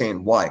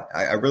understand why.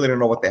 I really don't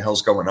know what the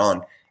hell's going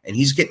on. And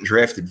he's getting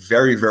drafted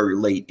very, very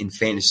late in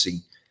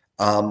fantasy.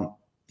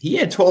 He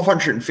had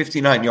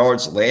 1,259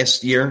 yards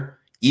last year,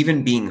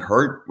 even being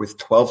hurt with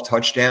 12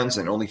 touchdowns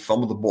and only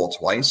fumbled the ball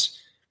twice.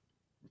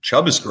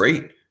 Chubb is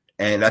great.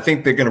 And I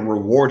think they're going to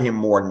reward him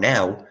more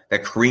now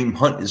that Kareem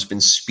Hunt has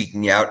been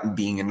speaking out and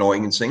being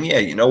annoying and saying, yeah,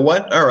 you know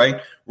what? All right,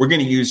 we're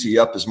going to use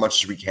you up as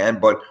much as we can,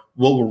 but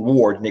we'll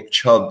reward Nick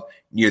Chubb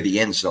near the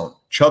end zone.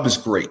 Chubb is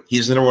great.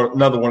 He's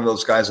another one of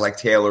those guys like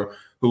Taylor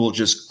who will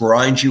just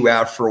grind you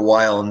out for a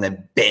while and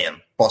then,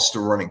 bam, bust a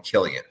run and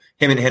kill you.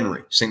 Him and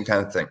Henry, same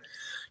kind of thing.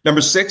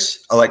 Number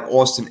 6, I like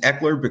Austin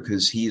Eckler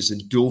because he is a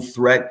dual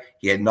threat.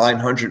 He had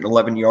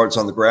 911 yards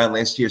on the ground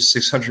last year,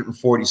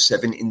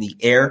 647 in the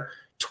air.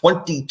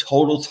 20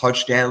 total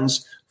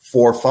touchdowns,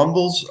 4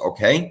 fumbles.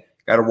 Okay,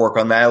 got to work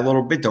on that a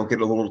little bit. Don't get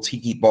a little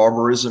tiki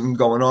barbarism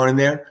going on in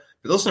there.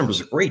 But those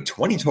numbers are great.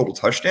 20 total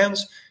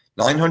touchdowns,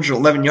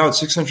 911 yards,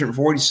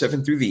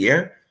 647 through the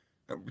air.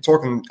 We're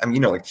talking, like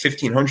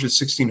 1,500,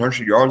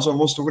 1,600 yards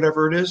almost or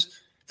whatever it is.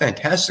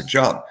 Fantastic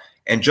job.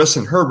 And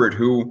Justin Herbert,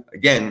 who,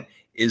 again,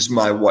 is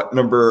my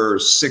number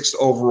 6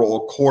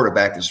 overall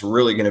quarterback, is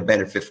really going to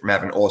benefit from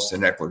having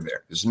Austin Eckler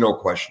there. There's no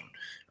question.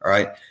 All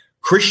right.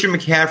 Christian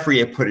McCaffrey,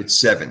 I put at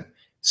 7.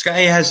 This guy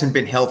hasn't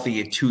been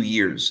healthy in 2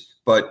 years,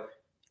 but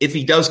if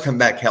he does come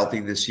back healthy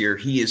this year,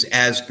 he is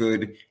as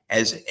good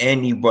as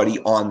anybody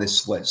on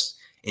this list.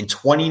 In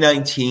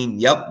 2019,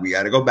 we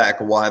got to go back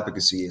a while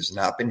because he has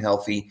not been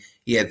healthy.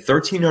 He had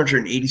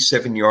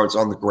 1,387 yards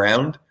on the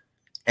ground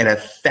and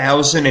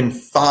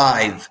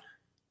 1,005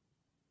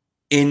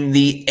 in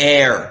the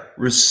air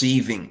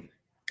receiving.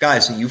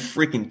 Guys, are you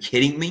freaking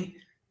kidding me?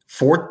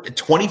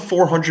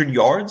 2,400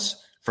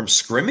 yards from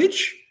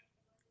scrimmage?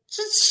 It's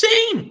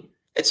insane.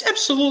 It's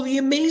absolutely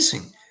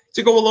amazing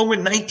to go along with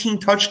 19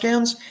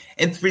 touchdowns.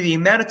 And for the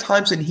amount of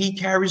times that he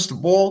carries the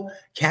ball,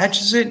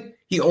 catches it,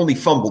 he only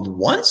fumbled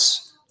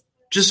once,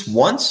 just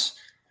once.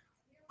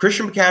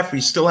 Christian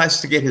McCaffrey still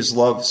has to get his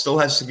love, still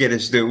has to get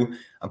his due.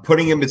 I'm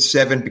putting him at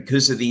 7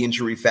 because of the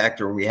injury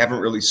factor. We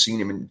haven't really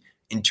seen him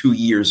in 2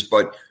 years,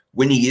 but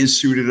when he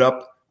is suited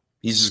up,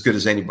 he's as good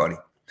as anybody.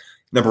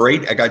 Number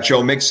 8, I got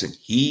Joe Mixon.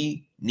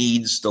 He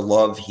needs the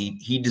love.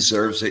 He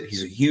deserves it.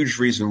 He's a huge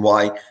reason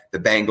why the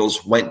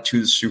Bengals went to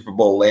the Super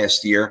Bowl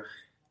last year.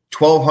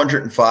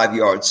 1,205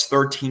 yards,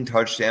 13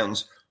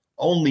 touchdowns,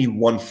 only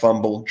 1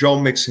 fumble. Joe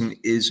Mixon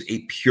is a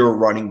pure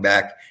running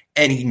back,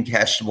 and he can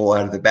catch the ball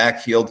out of the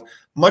backfield,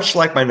 much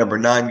like my number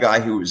 9 guy,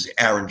 who is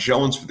Aaron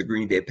Jones for the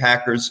Green Bay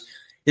Packers.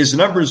 His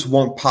numbers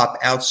won't pop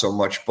out so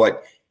much,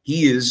 but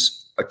he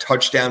is a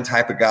touchdown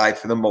type of guy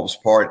for the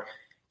most part.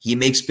 He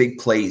makes big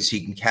plays.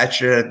 He can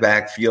catch it out of the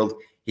backfield.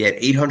 He had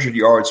 800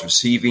 yards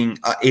receiving,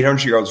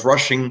 800 yards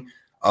rushing,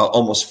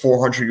 almost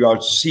 400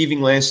 yards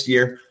receiving last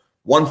year.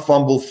 1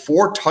 fumble,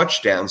 4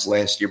 touchdowns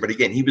last year. But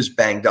again, he was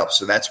banged up,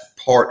 so that's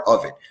part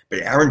of it.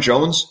 But Aaron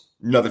Jones,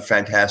 another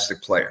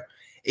fantastic player.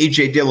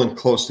 A.J. Dillon,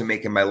 close to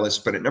making my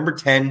list. But at number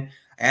 10,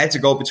 I had to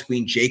go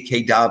between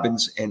J.K.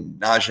 Dobbins and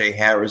Najee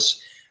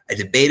Harris. I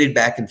debated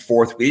back and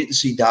forth. We didn't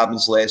see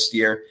Dobbins last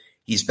year.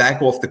 He's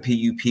back off the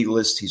PUP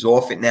list. He's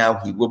off it now.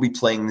 He will be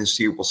playing this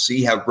year. We'll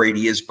see how great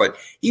he is. But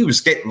he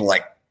was getting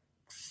like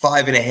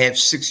 5.5,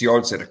 6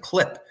 yards at a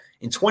clip.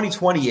 In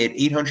 2020, he had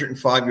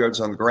 805 yards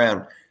on the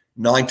ground,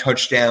 9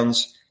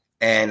 touchdowns,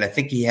 and I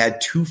think he had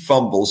 2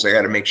 fumbles. I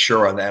got to make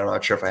sure on that. I'm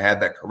not sure if I had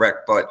that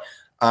correct. But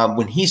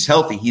when he's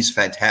healthy, he's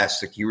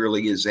fantastic. He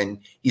really is. And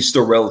he's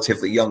still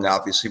relatively young,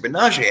 obviously. But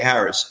Najee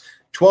Harris,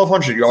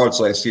 1,200 yards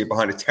last year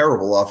behind a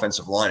terrible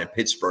offensive line in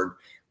Pittsburgh.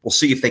 We'll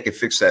see if they can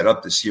fix that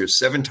up this year.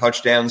 7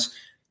 touchdowns.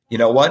 You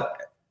know what?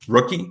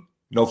 Rookie,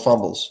 no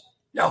fumbles.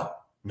 No,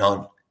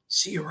 none.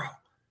 0.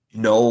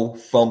 No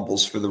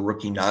fumbles for the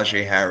rookie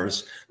Najee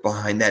Harris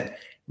behind that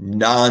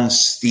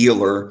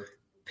non-Steeler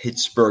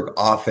Pittsburgh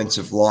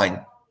offensive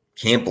line.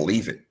 Can't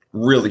believe it.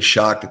 Really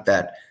shocked at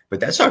that.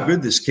 But that's how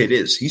good this kid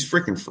is. He's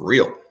freaking for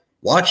real.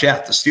 Watch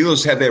out. The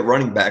Steelers have their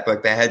running back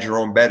like they had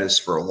Jerome Bettis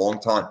for a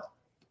long time.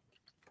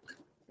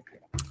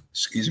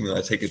 Excuse me, I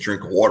take a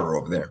drink of water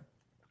over there.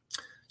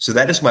 So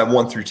that is my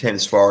 1 through 10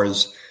 as far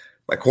as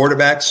My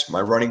quarterbacks, my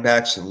running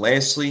backs, and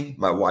lastly,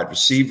 my wide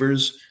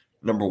receivers.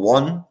 Number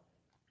one,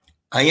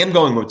 I am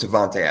going with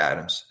Davante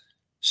Adams.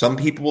 Some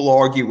people will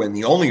argue, and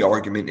the only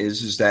argument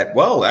is that,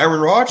 well, Aaron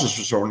Rodgers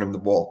was throwing him the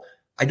ball.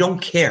 I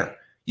don't care.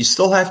 You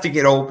still have to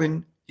get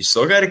open. You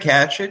still got to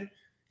catch it,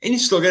 and you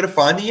still got to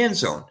find the end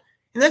zone.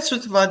 And that's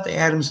what Davante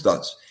Adams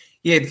does.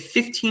 He had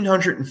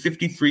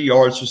 1,553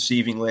 yards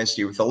receiving last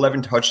year with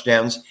 11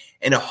 touchdowns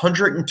and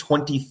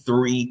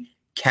 123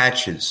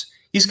 catches.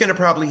 He's going to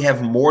probably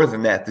have more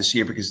than that this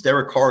year because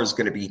Derek Carr is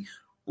going to be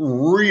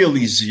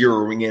really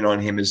zeroing in on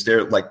him as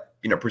they're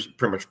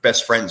pretty much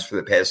best friends for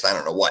the past,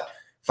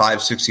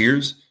 5-6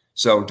 years.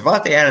 So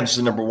Davante Adams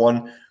is number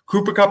one.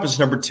 Cooper Kupp is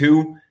number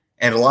two.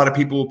 And a lot of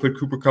people will put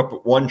Cooper Kupp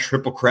at one,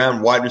 Triple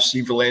Crown wide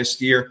receiver last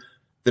year.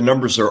 The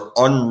numbers are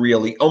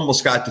unreal. He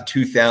almost got to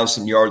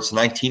 2,000 yards,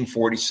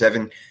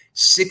 1947,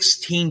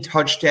 16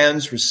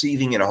 touchdowns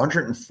receiving and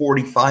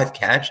 145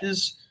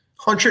 catches.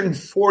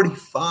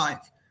 145.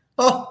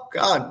 Oh,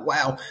 God,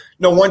 wow.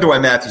 No wonder why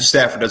Matthew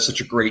Stafford has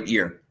such a great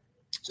year.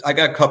 I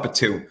got Kupp at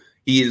two.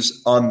 He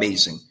is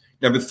amazing.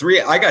 Number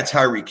three, I got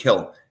Tyreek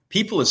Hill.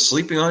 People are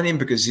sleeping on him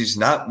because he's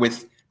not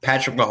with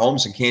Patrick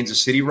Mahomes in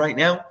Kansas City right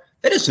now.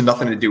 That has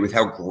nothing to do with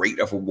how great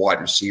of a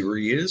wide receiver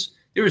he is.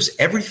 There is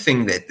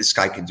everything that this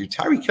guy can do.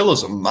 Tyreek Hill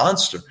is a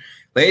monster.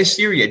 Last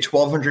year, he had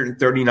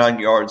 1,239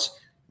 yards,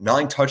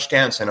 9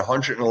 touchdowns, and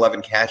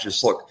 111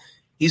 catches. Look,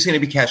 he's going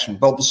to be catching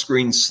bubble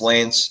screens,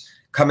 slants,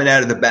 coming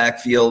out of the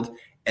backfield.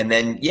 And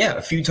then,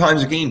 a few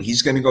times a game,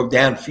 he's going to go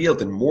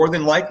downfield. And more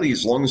than likely,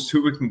 as long as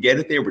Tua can get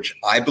it there, which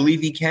I believe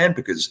he can,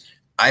 because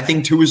I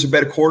think Tua is a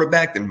better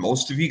quarterback than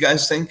most of you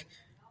guys think,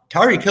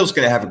 Tyreek Hill's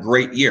going to have a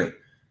great year.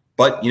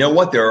 But you know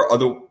what? There are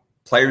other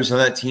players on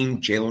that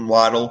team, Jalen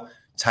Waddle,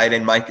 tight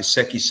end Mike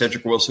Gesicki,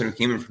 Cedric Wilson, who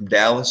came in from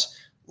Dallas.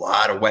 A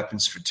lot of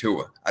weapons for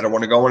Tua. I don't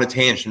want to go on a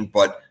tangent,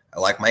 but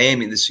I like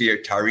Miami this year.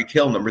 Tyreek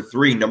Hill, number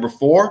three. Number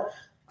four,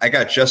 I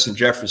got Justin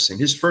Jefferson.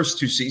 His first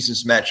 2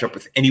 seasons match up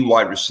with any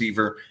wide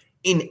receiver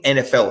in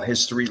NFL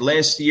history.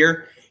 Last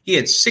year, he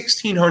had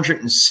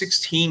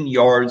 1,616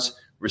 yards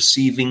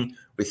receiving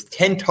with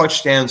 10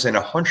 touchdowns and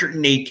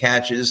 108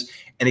 catches.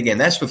 And again,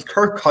 that's with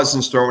Kirk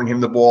Cousins throwing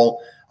him the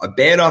ball, a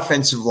bad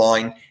offensive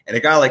line, and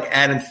a guy like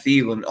Adam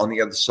Thielen on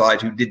the other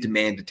side who did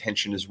demand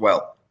attention as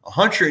well.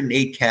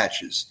 108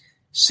 catches,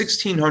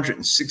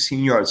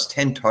 1,616 yards,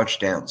 10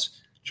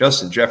 touchdowns.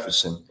 Justin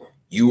Jefferson,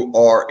 you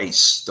are a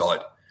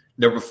stud.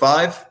 Number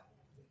five,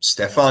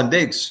 Stephon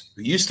Diggs,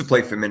 who used to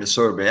play for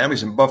Minnesota, but now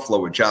he's in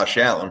Buffalo with Josh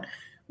Allen,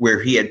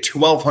 where he had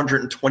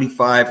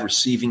 1,225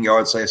 receiving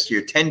yards last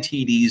year, 10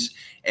 TDs,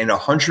 and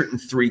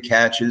 103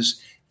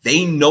 catches.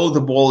 They know the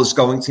ball is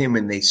going to him,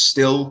 and they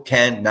still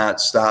cannot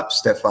stop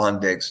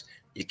Stephon Diggs.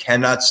 You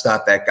cannot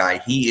stop that guy.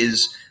 He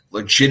is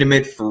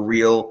legitimate, for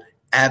real,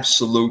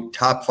 absolute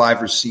top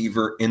 5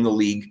 receiver in the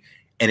league.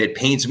 And it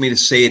pains me to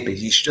say it, but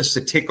he's just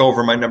a tick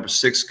over my number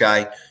 6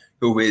 guy,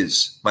 who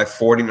is my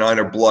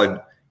 49er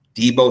blood,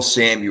 Deebo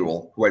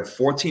Samuel, who had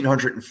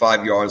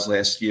 1,405 yards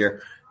last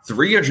year,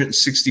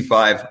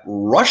 365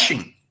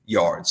 rushing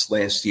yards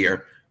last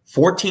year,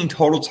 14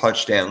 total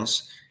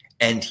touchdowns,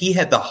 and he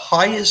had the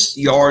highest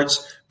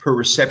yards per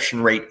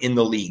reception rate in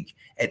the league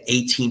at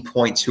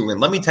 18.2.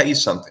 And let me tell you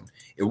something.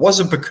 It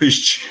wasn't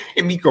because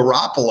Jimmy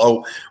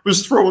Garoppolo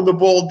was throwing the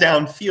ball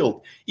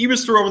downfield. He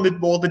was throwing the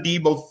ball to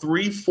Deebo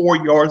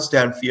 3-4 yards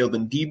downfield,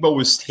 and Deebo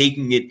was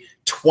taking it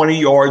 20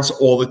 yards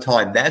all the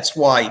time. That's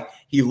why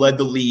he led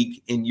the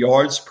league in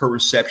yards per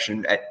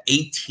reception at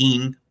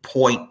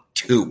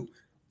 18.2.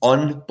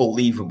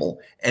 Unbelievable.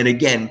 And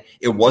again,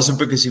 it wasn't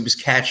because he was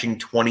catching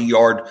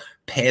 20-yard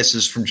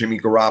passes from Jimmy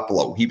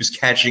Garoppolo. He was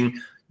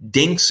catching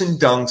dinks and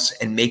dunks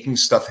and making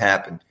stuff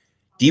happen.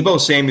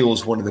 Deebo Samuel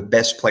is one of the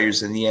best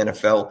players in the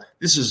NFL.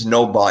 This is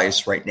no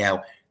bias right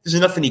now. There's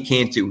nothing he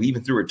can't do. He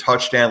even threw a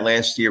touchdown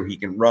last year. He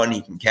can run.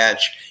 He can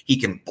catch. He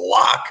can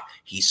block.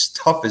 He's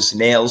tough as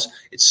nails.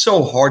 It's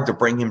so hard to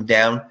bring him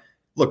down.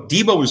 Look,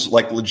 Deebo is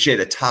like legit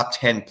a top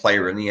 10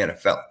 player in the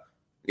NFL.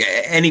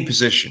 Any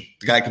position.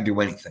 The guy can do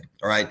anything,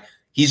 all right?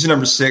 He's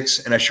number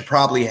 6, and I should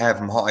probably have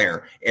him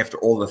higher after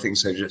all the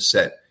things I just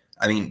said.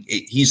 I mean,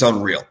 he's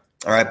unreal,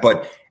 all right?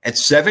 But at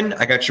 7,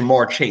 I got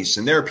Jamar Chase,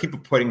 and there are people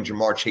putting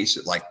Jamar Chase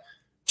at like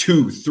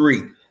 2,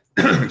 3,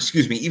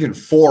 even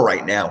 4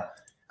 right now.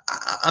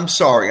 I'm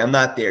sorry, I'm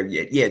not there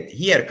yet. Yeah,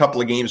 he had a couple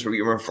of games where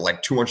he went for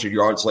like 200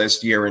 yards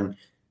last year, and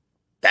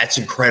that's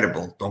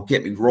incredible. Don't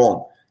get me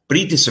wrong. But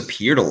he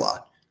disappeared a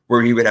lot,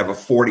 where he would have a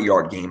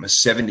 40-yard game, a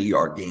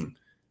 70-yard game.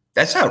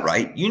 That's not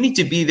right. You need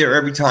to be there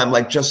every time,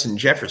 like Justin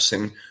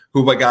Jefferson,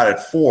 who I got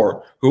at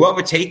 4, who I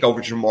would take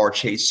over Jamar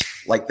Chase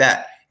like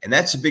that. And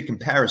that's a big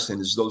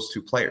comparison, is those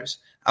two players.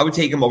 I would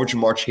take him over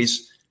Jamar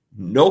Chase,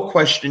 no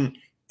question,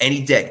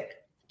 any day.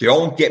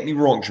 Don't get me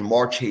wrong.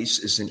 Jamar Chase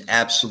is an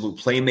absolute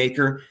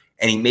playmaker,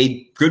 and he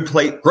made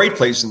great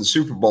plays in the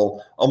Super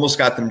Bowl, almost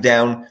got them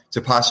down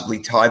to possibly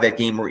tie that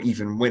game or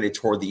even win it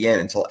toward the end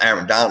until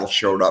Aaron Donald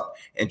showed up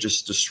and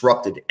just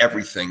disrupted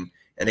everything.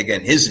 And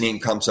again, his name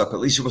comes up. At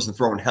least he wasn't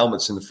throwing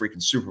helmets in the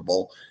freaking Super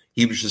Bowl.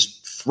 He was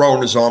just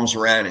throwing his arms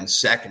around and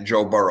sacking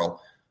Joe Burrow.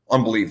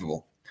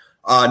 Unbelievable.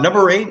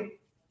 Number 8,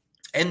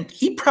 and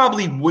he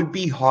probably would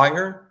be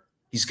higher.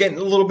 He's getting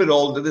a little bit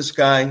older, this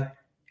guy,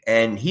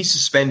 and he's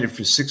suspended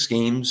for 6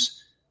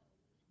 games.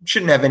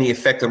 Shouldn't have any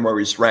effect on where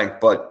he's ranked,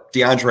 but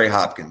DeAndre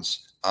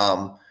Hopkins.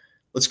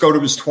 Let's go to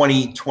his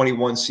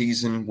 2021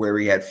 season where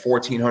he had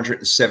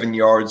 1,407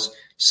 yards,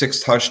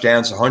 6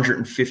 touchdowns,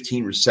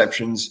 115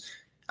 receptions.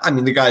 I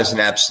mean, the guy's an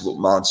absolute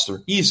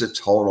monster. He's a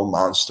total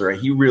monster.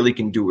 He really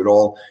can do it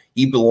all.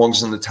 He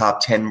belongs in the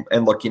top 10.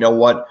 And look, you know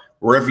what?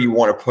 Wherever you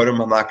want to put him,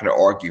 I'm not going to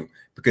argue.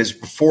 Because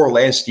before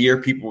last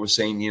year, people were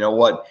saying, you know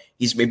what?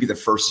 He's maybe the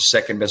first or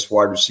second best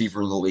wide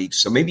receiver in the league.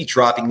 So maybe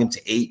dropping him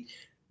to 8,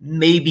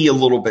 maybe a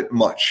little bit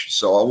much.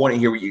 So I want to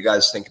hear what you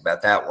guys think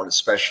about that one,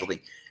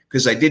 especially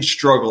because I did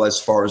struggle as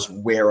far as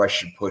where I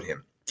should put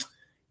him.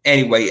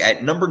 Anyway,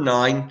 at number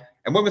 9,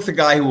 I went with the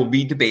guy who will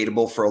be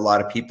debatable for a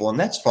lot of people, and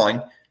that's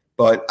fine.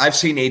 But I've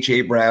seen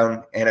A.J.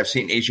 Brown, and I've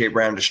seen A.J.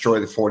 Brown destroy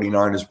the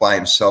 49ers by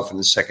himself in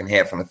the second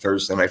half on a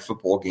Thursday night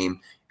football game,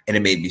 and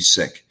it made me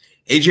sick.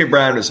 A.J.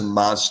 Brown is a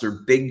monster,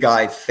 big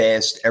guy,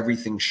 fast,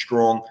 everything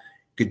strong,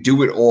 could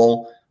do it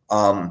all.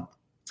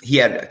 He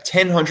had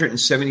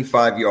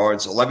 1,075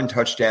 yards, 11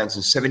 touchdowns,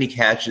 and 70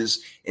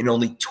 catches in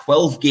only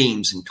 12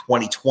 games in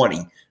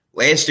 2020.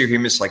 Last year, he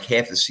missed like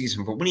half the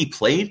season, but when he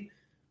played,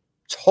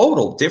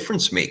 total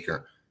difference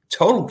maker,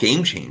 total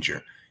game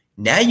changer.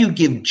 Now you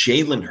give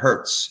Jalen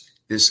Hurts,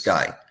 this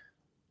guy,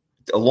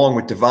 along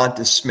with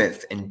Devonta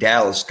Smith and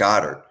Dallas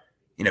Goedert,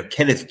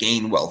 Kenneth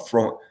Gainwell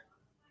throwing.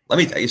 Let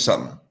me tell you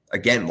something.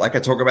 Again, like I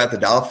talk about the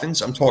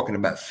Dolphins, I'm talking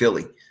about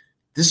Philly.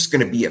 This is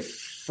going to be a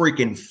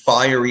freaking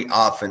fiery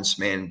offense,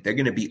 man. They're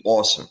going to be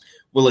awesome.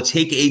 Will it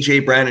take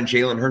A.J. Brown and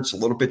Jalen Hurts a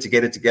little bit to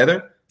get it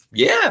together?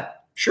 Yeah,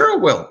 sure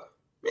it will.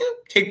 Yeah,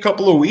 take a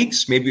couple of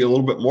weeks, maybe a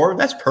little bit more.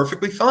 That's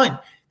perfectly fine.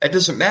 That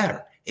doesn't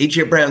matter.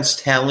 A.J. Brown's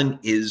talent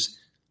is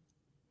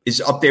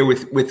up there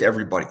with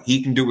everybody.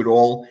 He can do it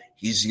all.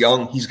 He's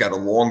young. He's got a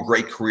long,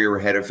 great career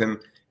ahead of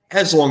him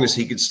as long as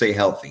he can stay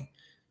healthy.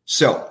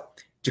 So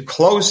to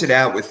close it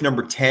out with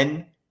number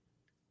 10,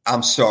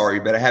 I'm sorry,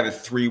 but I have a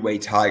 3-way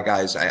tie,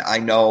 guys. I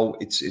know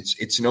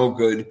it's no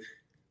good,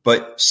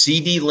 but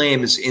CeeDee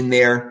Lamb is in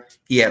there.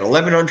 He had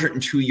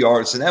 1,102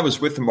 yards, and that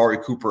was with Amari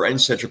Cooper and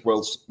Cedric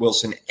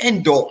Wilson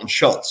and Dalton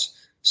Schultz.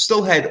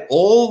 Still had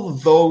all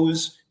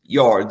those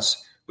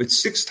yards with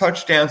 6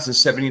 touchdowns and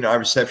 79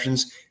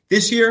 receptions.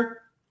 This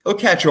year, he'll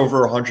catch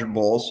over 100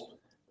 balls,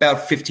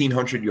 about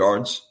 1,500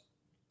 yards,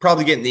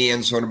 probably get in the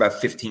end zone about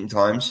 15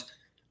 times.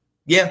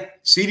 Yeah,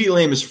 CeeDee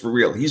Lamb is for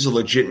real. He's a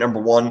legit number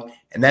 1,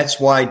 and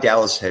that's why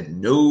Dallas had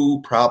no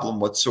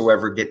problem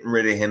whatsoever getting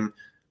rid of him,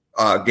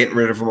 getting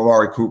rid of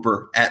Amari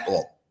Cooper at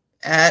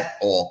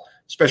all,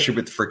 especially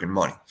with the freaking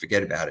money.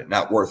 Forget about it.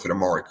 Not worth it,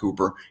 Amari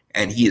Cooper,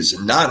 and he is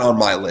not on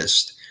my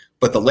list.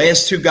 But the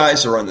last 2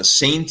 guys are on the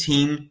same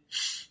team.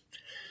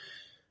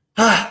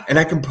 And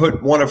I can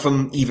put one of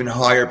them even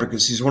higher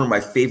because he's one of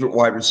my favorite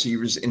wide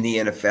receivers in the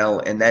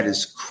NFL, and that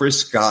is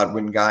Chris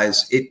Godwin,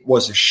 guys. It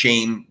was a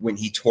shame when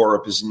he tore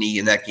up his knee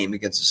in that game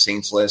against the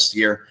Saints last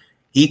year.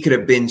 He could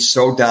have been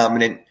so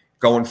dominant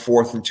going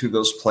forth into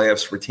those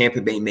playoffs where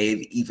Tampa Bay may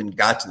have even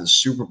got to the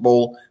Super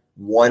Bowl,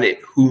 won it,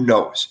 who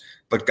knows.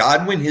 But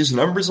Godwin, his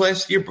numbers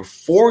last year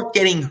before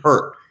getting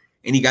hurt,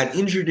 and he got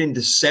injured in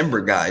December,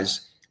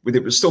 guys, where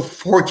there was still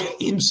 4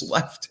 games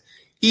left.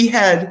 He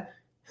had,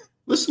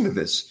 listen to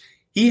this,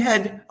 he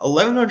had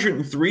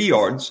 1,103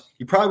 yards.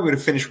 He probably would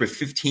have finished with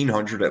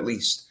 1,500 at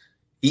least.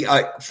 He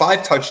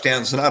 5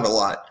 touchdowns, not a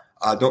lot,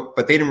 but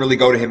they didn't really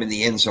go to him in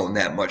the end zone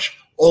that much.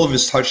 All of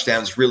his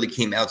touchdowns really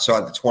came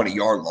outside the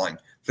 20-yard line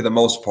for the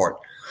most part.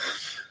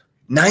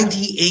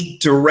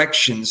 98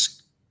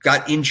 directions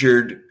got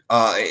injured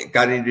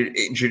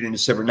in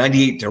December.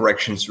 98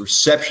 receptions,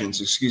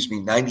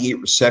 98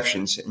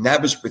 receptions. And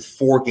that was with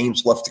 4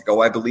 games left to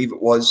go, I believe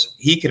it was.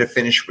 He could have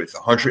finished with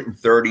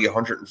 130,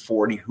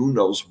 140, who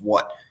knows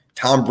what.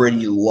 Tom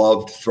Brady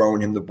loved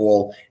throwing him the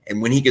ball.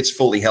 And when he gets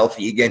fully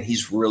healthy again,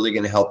 he's really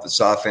going to help this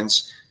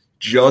offense,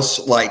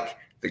 just like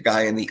the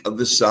guy on the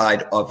other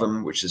side of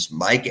him, which is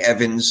Mike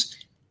Evans.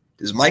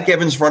 Does Mike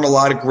Evans run a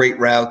lot of great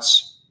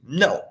routes?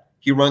 No.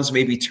 He runs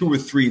maybe 2 or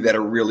 3 that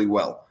are really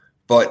well.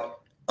 But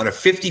on a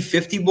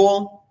 50-50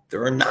 ball,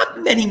 there are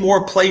not many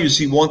more players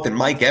you want than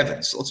Mike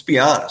Evans. Let's be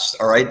honest,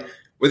 all right?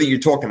 Whether you're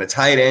talking a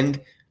tight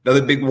end,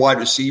 another big wide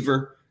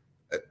receiver,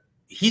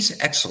 he's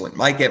excellent.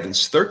 Mike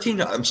Evans,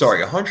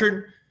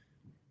 100.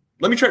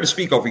 Let me try to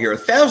speak over here.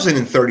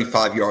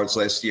 1,035 yards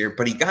last year,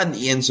 but he got in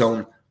the end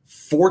zone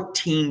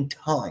 14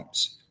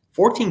 times,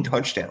 14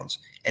 touchdowns.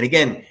 And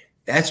again,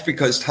 that's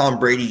because Tom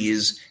Brady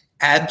is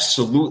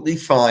absolutely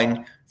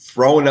fine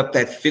throwing up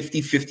that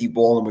 50-50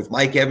 ball. And with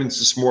Mike Evans,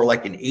 it's more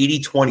like an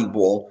 80-20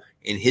 ball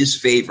in his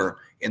favor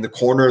in the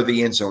corner of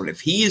the end zone.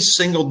 If he is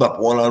singled up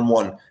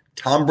one-on-one,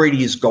 Tom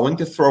Brady is going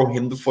to throw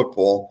him the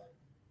football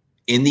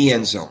in the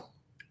end zone.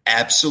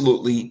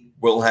 Absolutely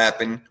will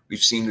happen. We've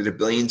seen it a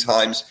billion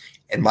times,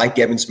 and Mike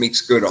Evans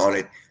makes good on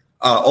it.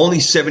 Only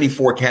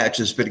 74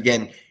 catches, but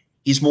again,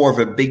 he's more of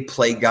a big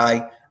play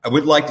guy. I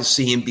would like to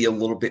see him be a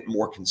little bit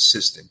more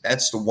consistent.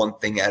 That's the one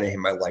thing out of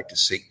him I like to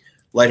see.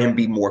 let him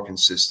be more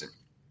consistent.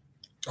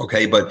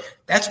 Okay, but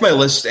that's my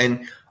list.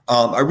 And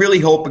I really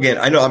hope, again,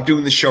 I know I'm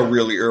doing the show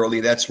really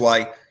early. That's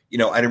why,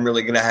 I'm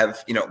really going to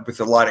have, with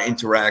a lot of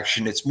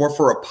interaction. It's more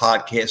for a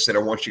podcast that I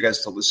want you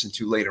guys to listen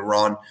to later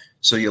on.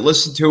 So you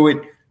listen to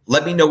it.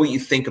 Let me know what you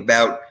think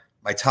about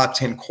my top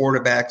 10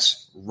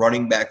 quarterbacks,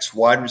 running backs,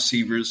 wide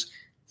receivers.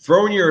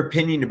 Throw in your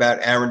opinion about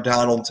Aaron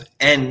Donald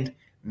and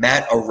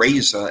Matt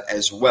Araiza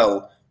as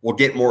well. We'll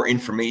get more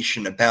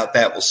information about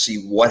that. We'll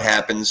see what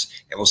happens,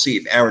 and we'll see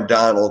if Aaron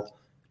Donald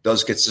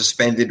does get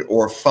suspended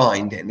or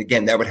fined. And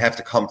again, that would have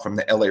to come from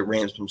the LA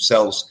Rams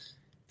themselves.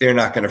 They're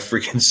not going to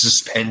freaking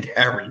suspend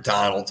Aaron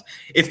Donald.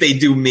 If they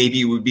do,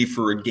 maybe it would be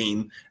for a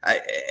game,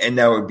 and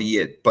that would be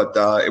it. But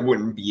it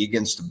wouldn't be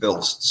against the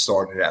Bills to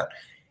start it out.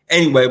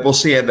 Anyway, we'll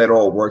see how that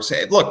all works.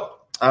 Hey,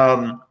 look,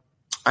 I'm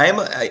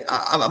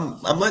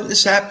letting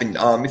this happen.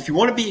 If you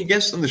want to be a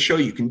guest on the show,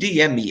 you can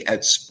DM me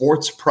at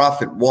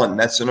SportsProfit1.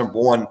 That's the number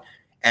one,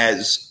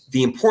 as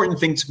the important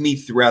thing to me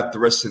throughout the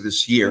rest of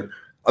this year,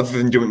 other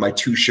than doing my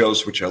two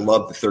shows, which I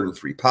love, the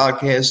 33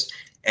 podcast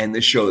and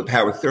this show, the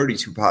Power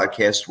 32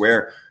 podcast,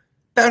 where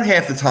about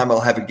half the time I'll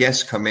have a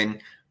guest come in.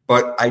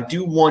 But I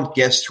do want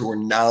guests who are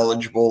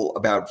knowledgeable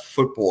about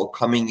football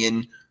coming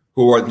in,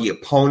 who are the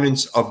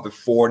opponents of the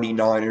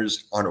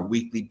 49ers on a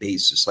weekly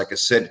basis. Like I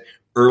said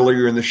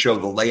earlier in the show,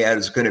 the layout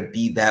is going to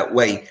be that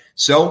way.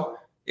 So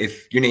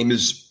if your name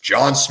is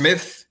John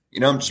Smith,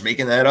 I'm just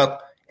making that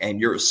up, and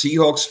you're a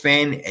Seahawks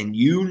fan and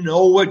you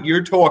know what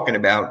you're talking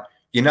about,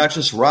 you're not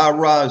just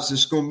rah-rah, is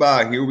this going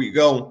by, here we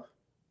go.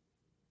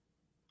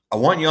 I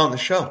want you on the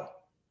show.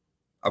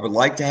 I would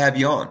like to have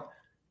you on.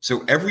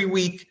 So every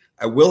week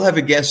I will have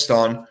a guest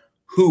on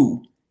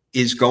who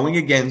is going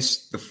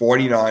against the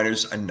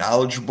 49ers, a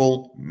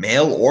knowledgeable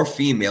male or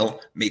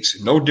female,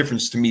 makes no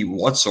difference to me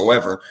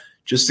whatsoever.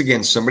 Just,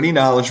 again, somebody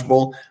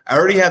knowledgeable. I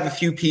already have a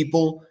few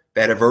people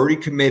that have already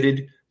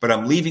committed, but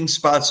I'm leaving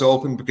spots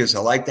open because I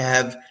like to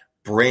have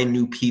brand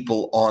new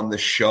people on the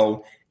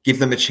show, give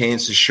them a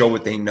chance to show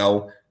what they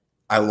know.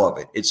 I love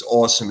it. It's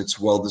awesome. It's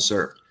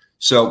well-deserved.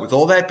 So with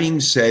all that being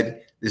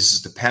said, this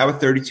is the Power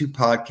 32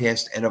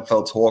 podcast,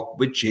 NFL Talk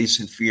with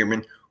Jason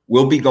Fearman.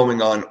 We'll be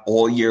going on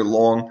all year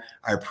long.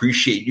 I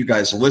appreciate you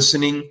guys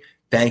listening.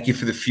 Thank you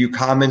for the few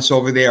comments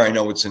over there. I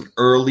know it's an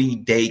early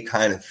day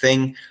kind of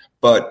thing,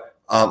 but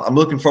I'm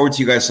looking forward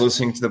to you guys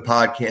listening to the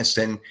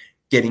podcast and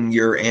getting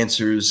your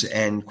answers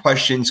and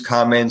questions,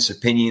 comments,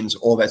 opinions,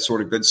 all that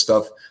sort of good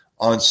stuff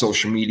on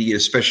social media,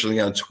 especially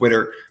on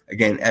Twitter.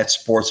 Again, at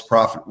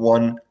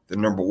SportsProfit1, the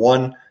number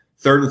one.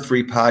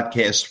 33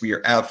 podcast. We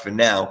are out for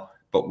now,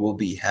 but we'll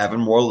be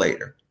having more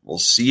later. We'll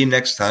see you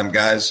next time,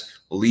 guys.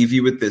 We'll leave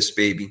you with this,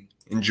 baby.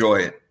 Enjoy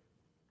it.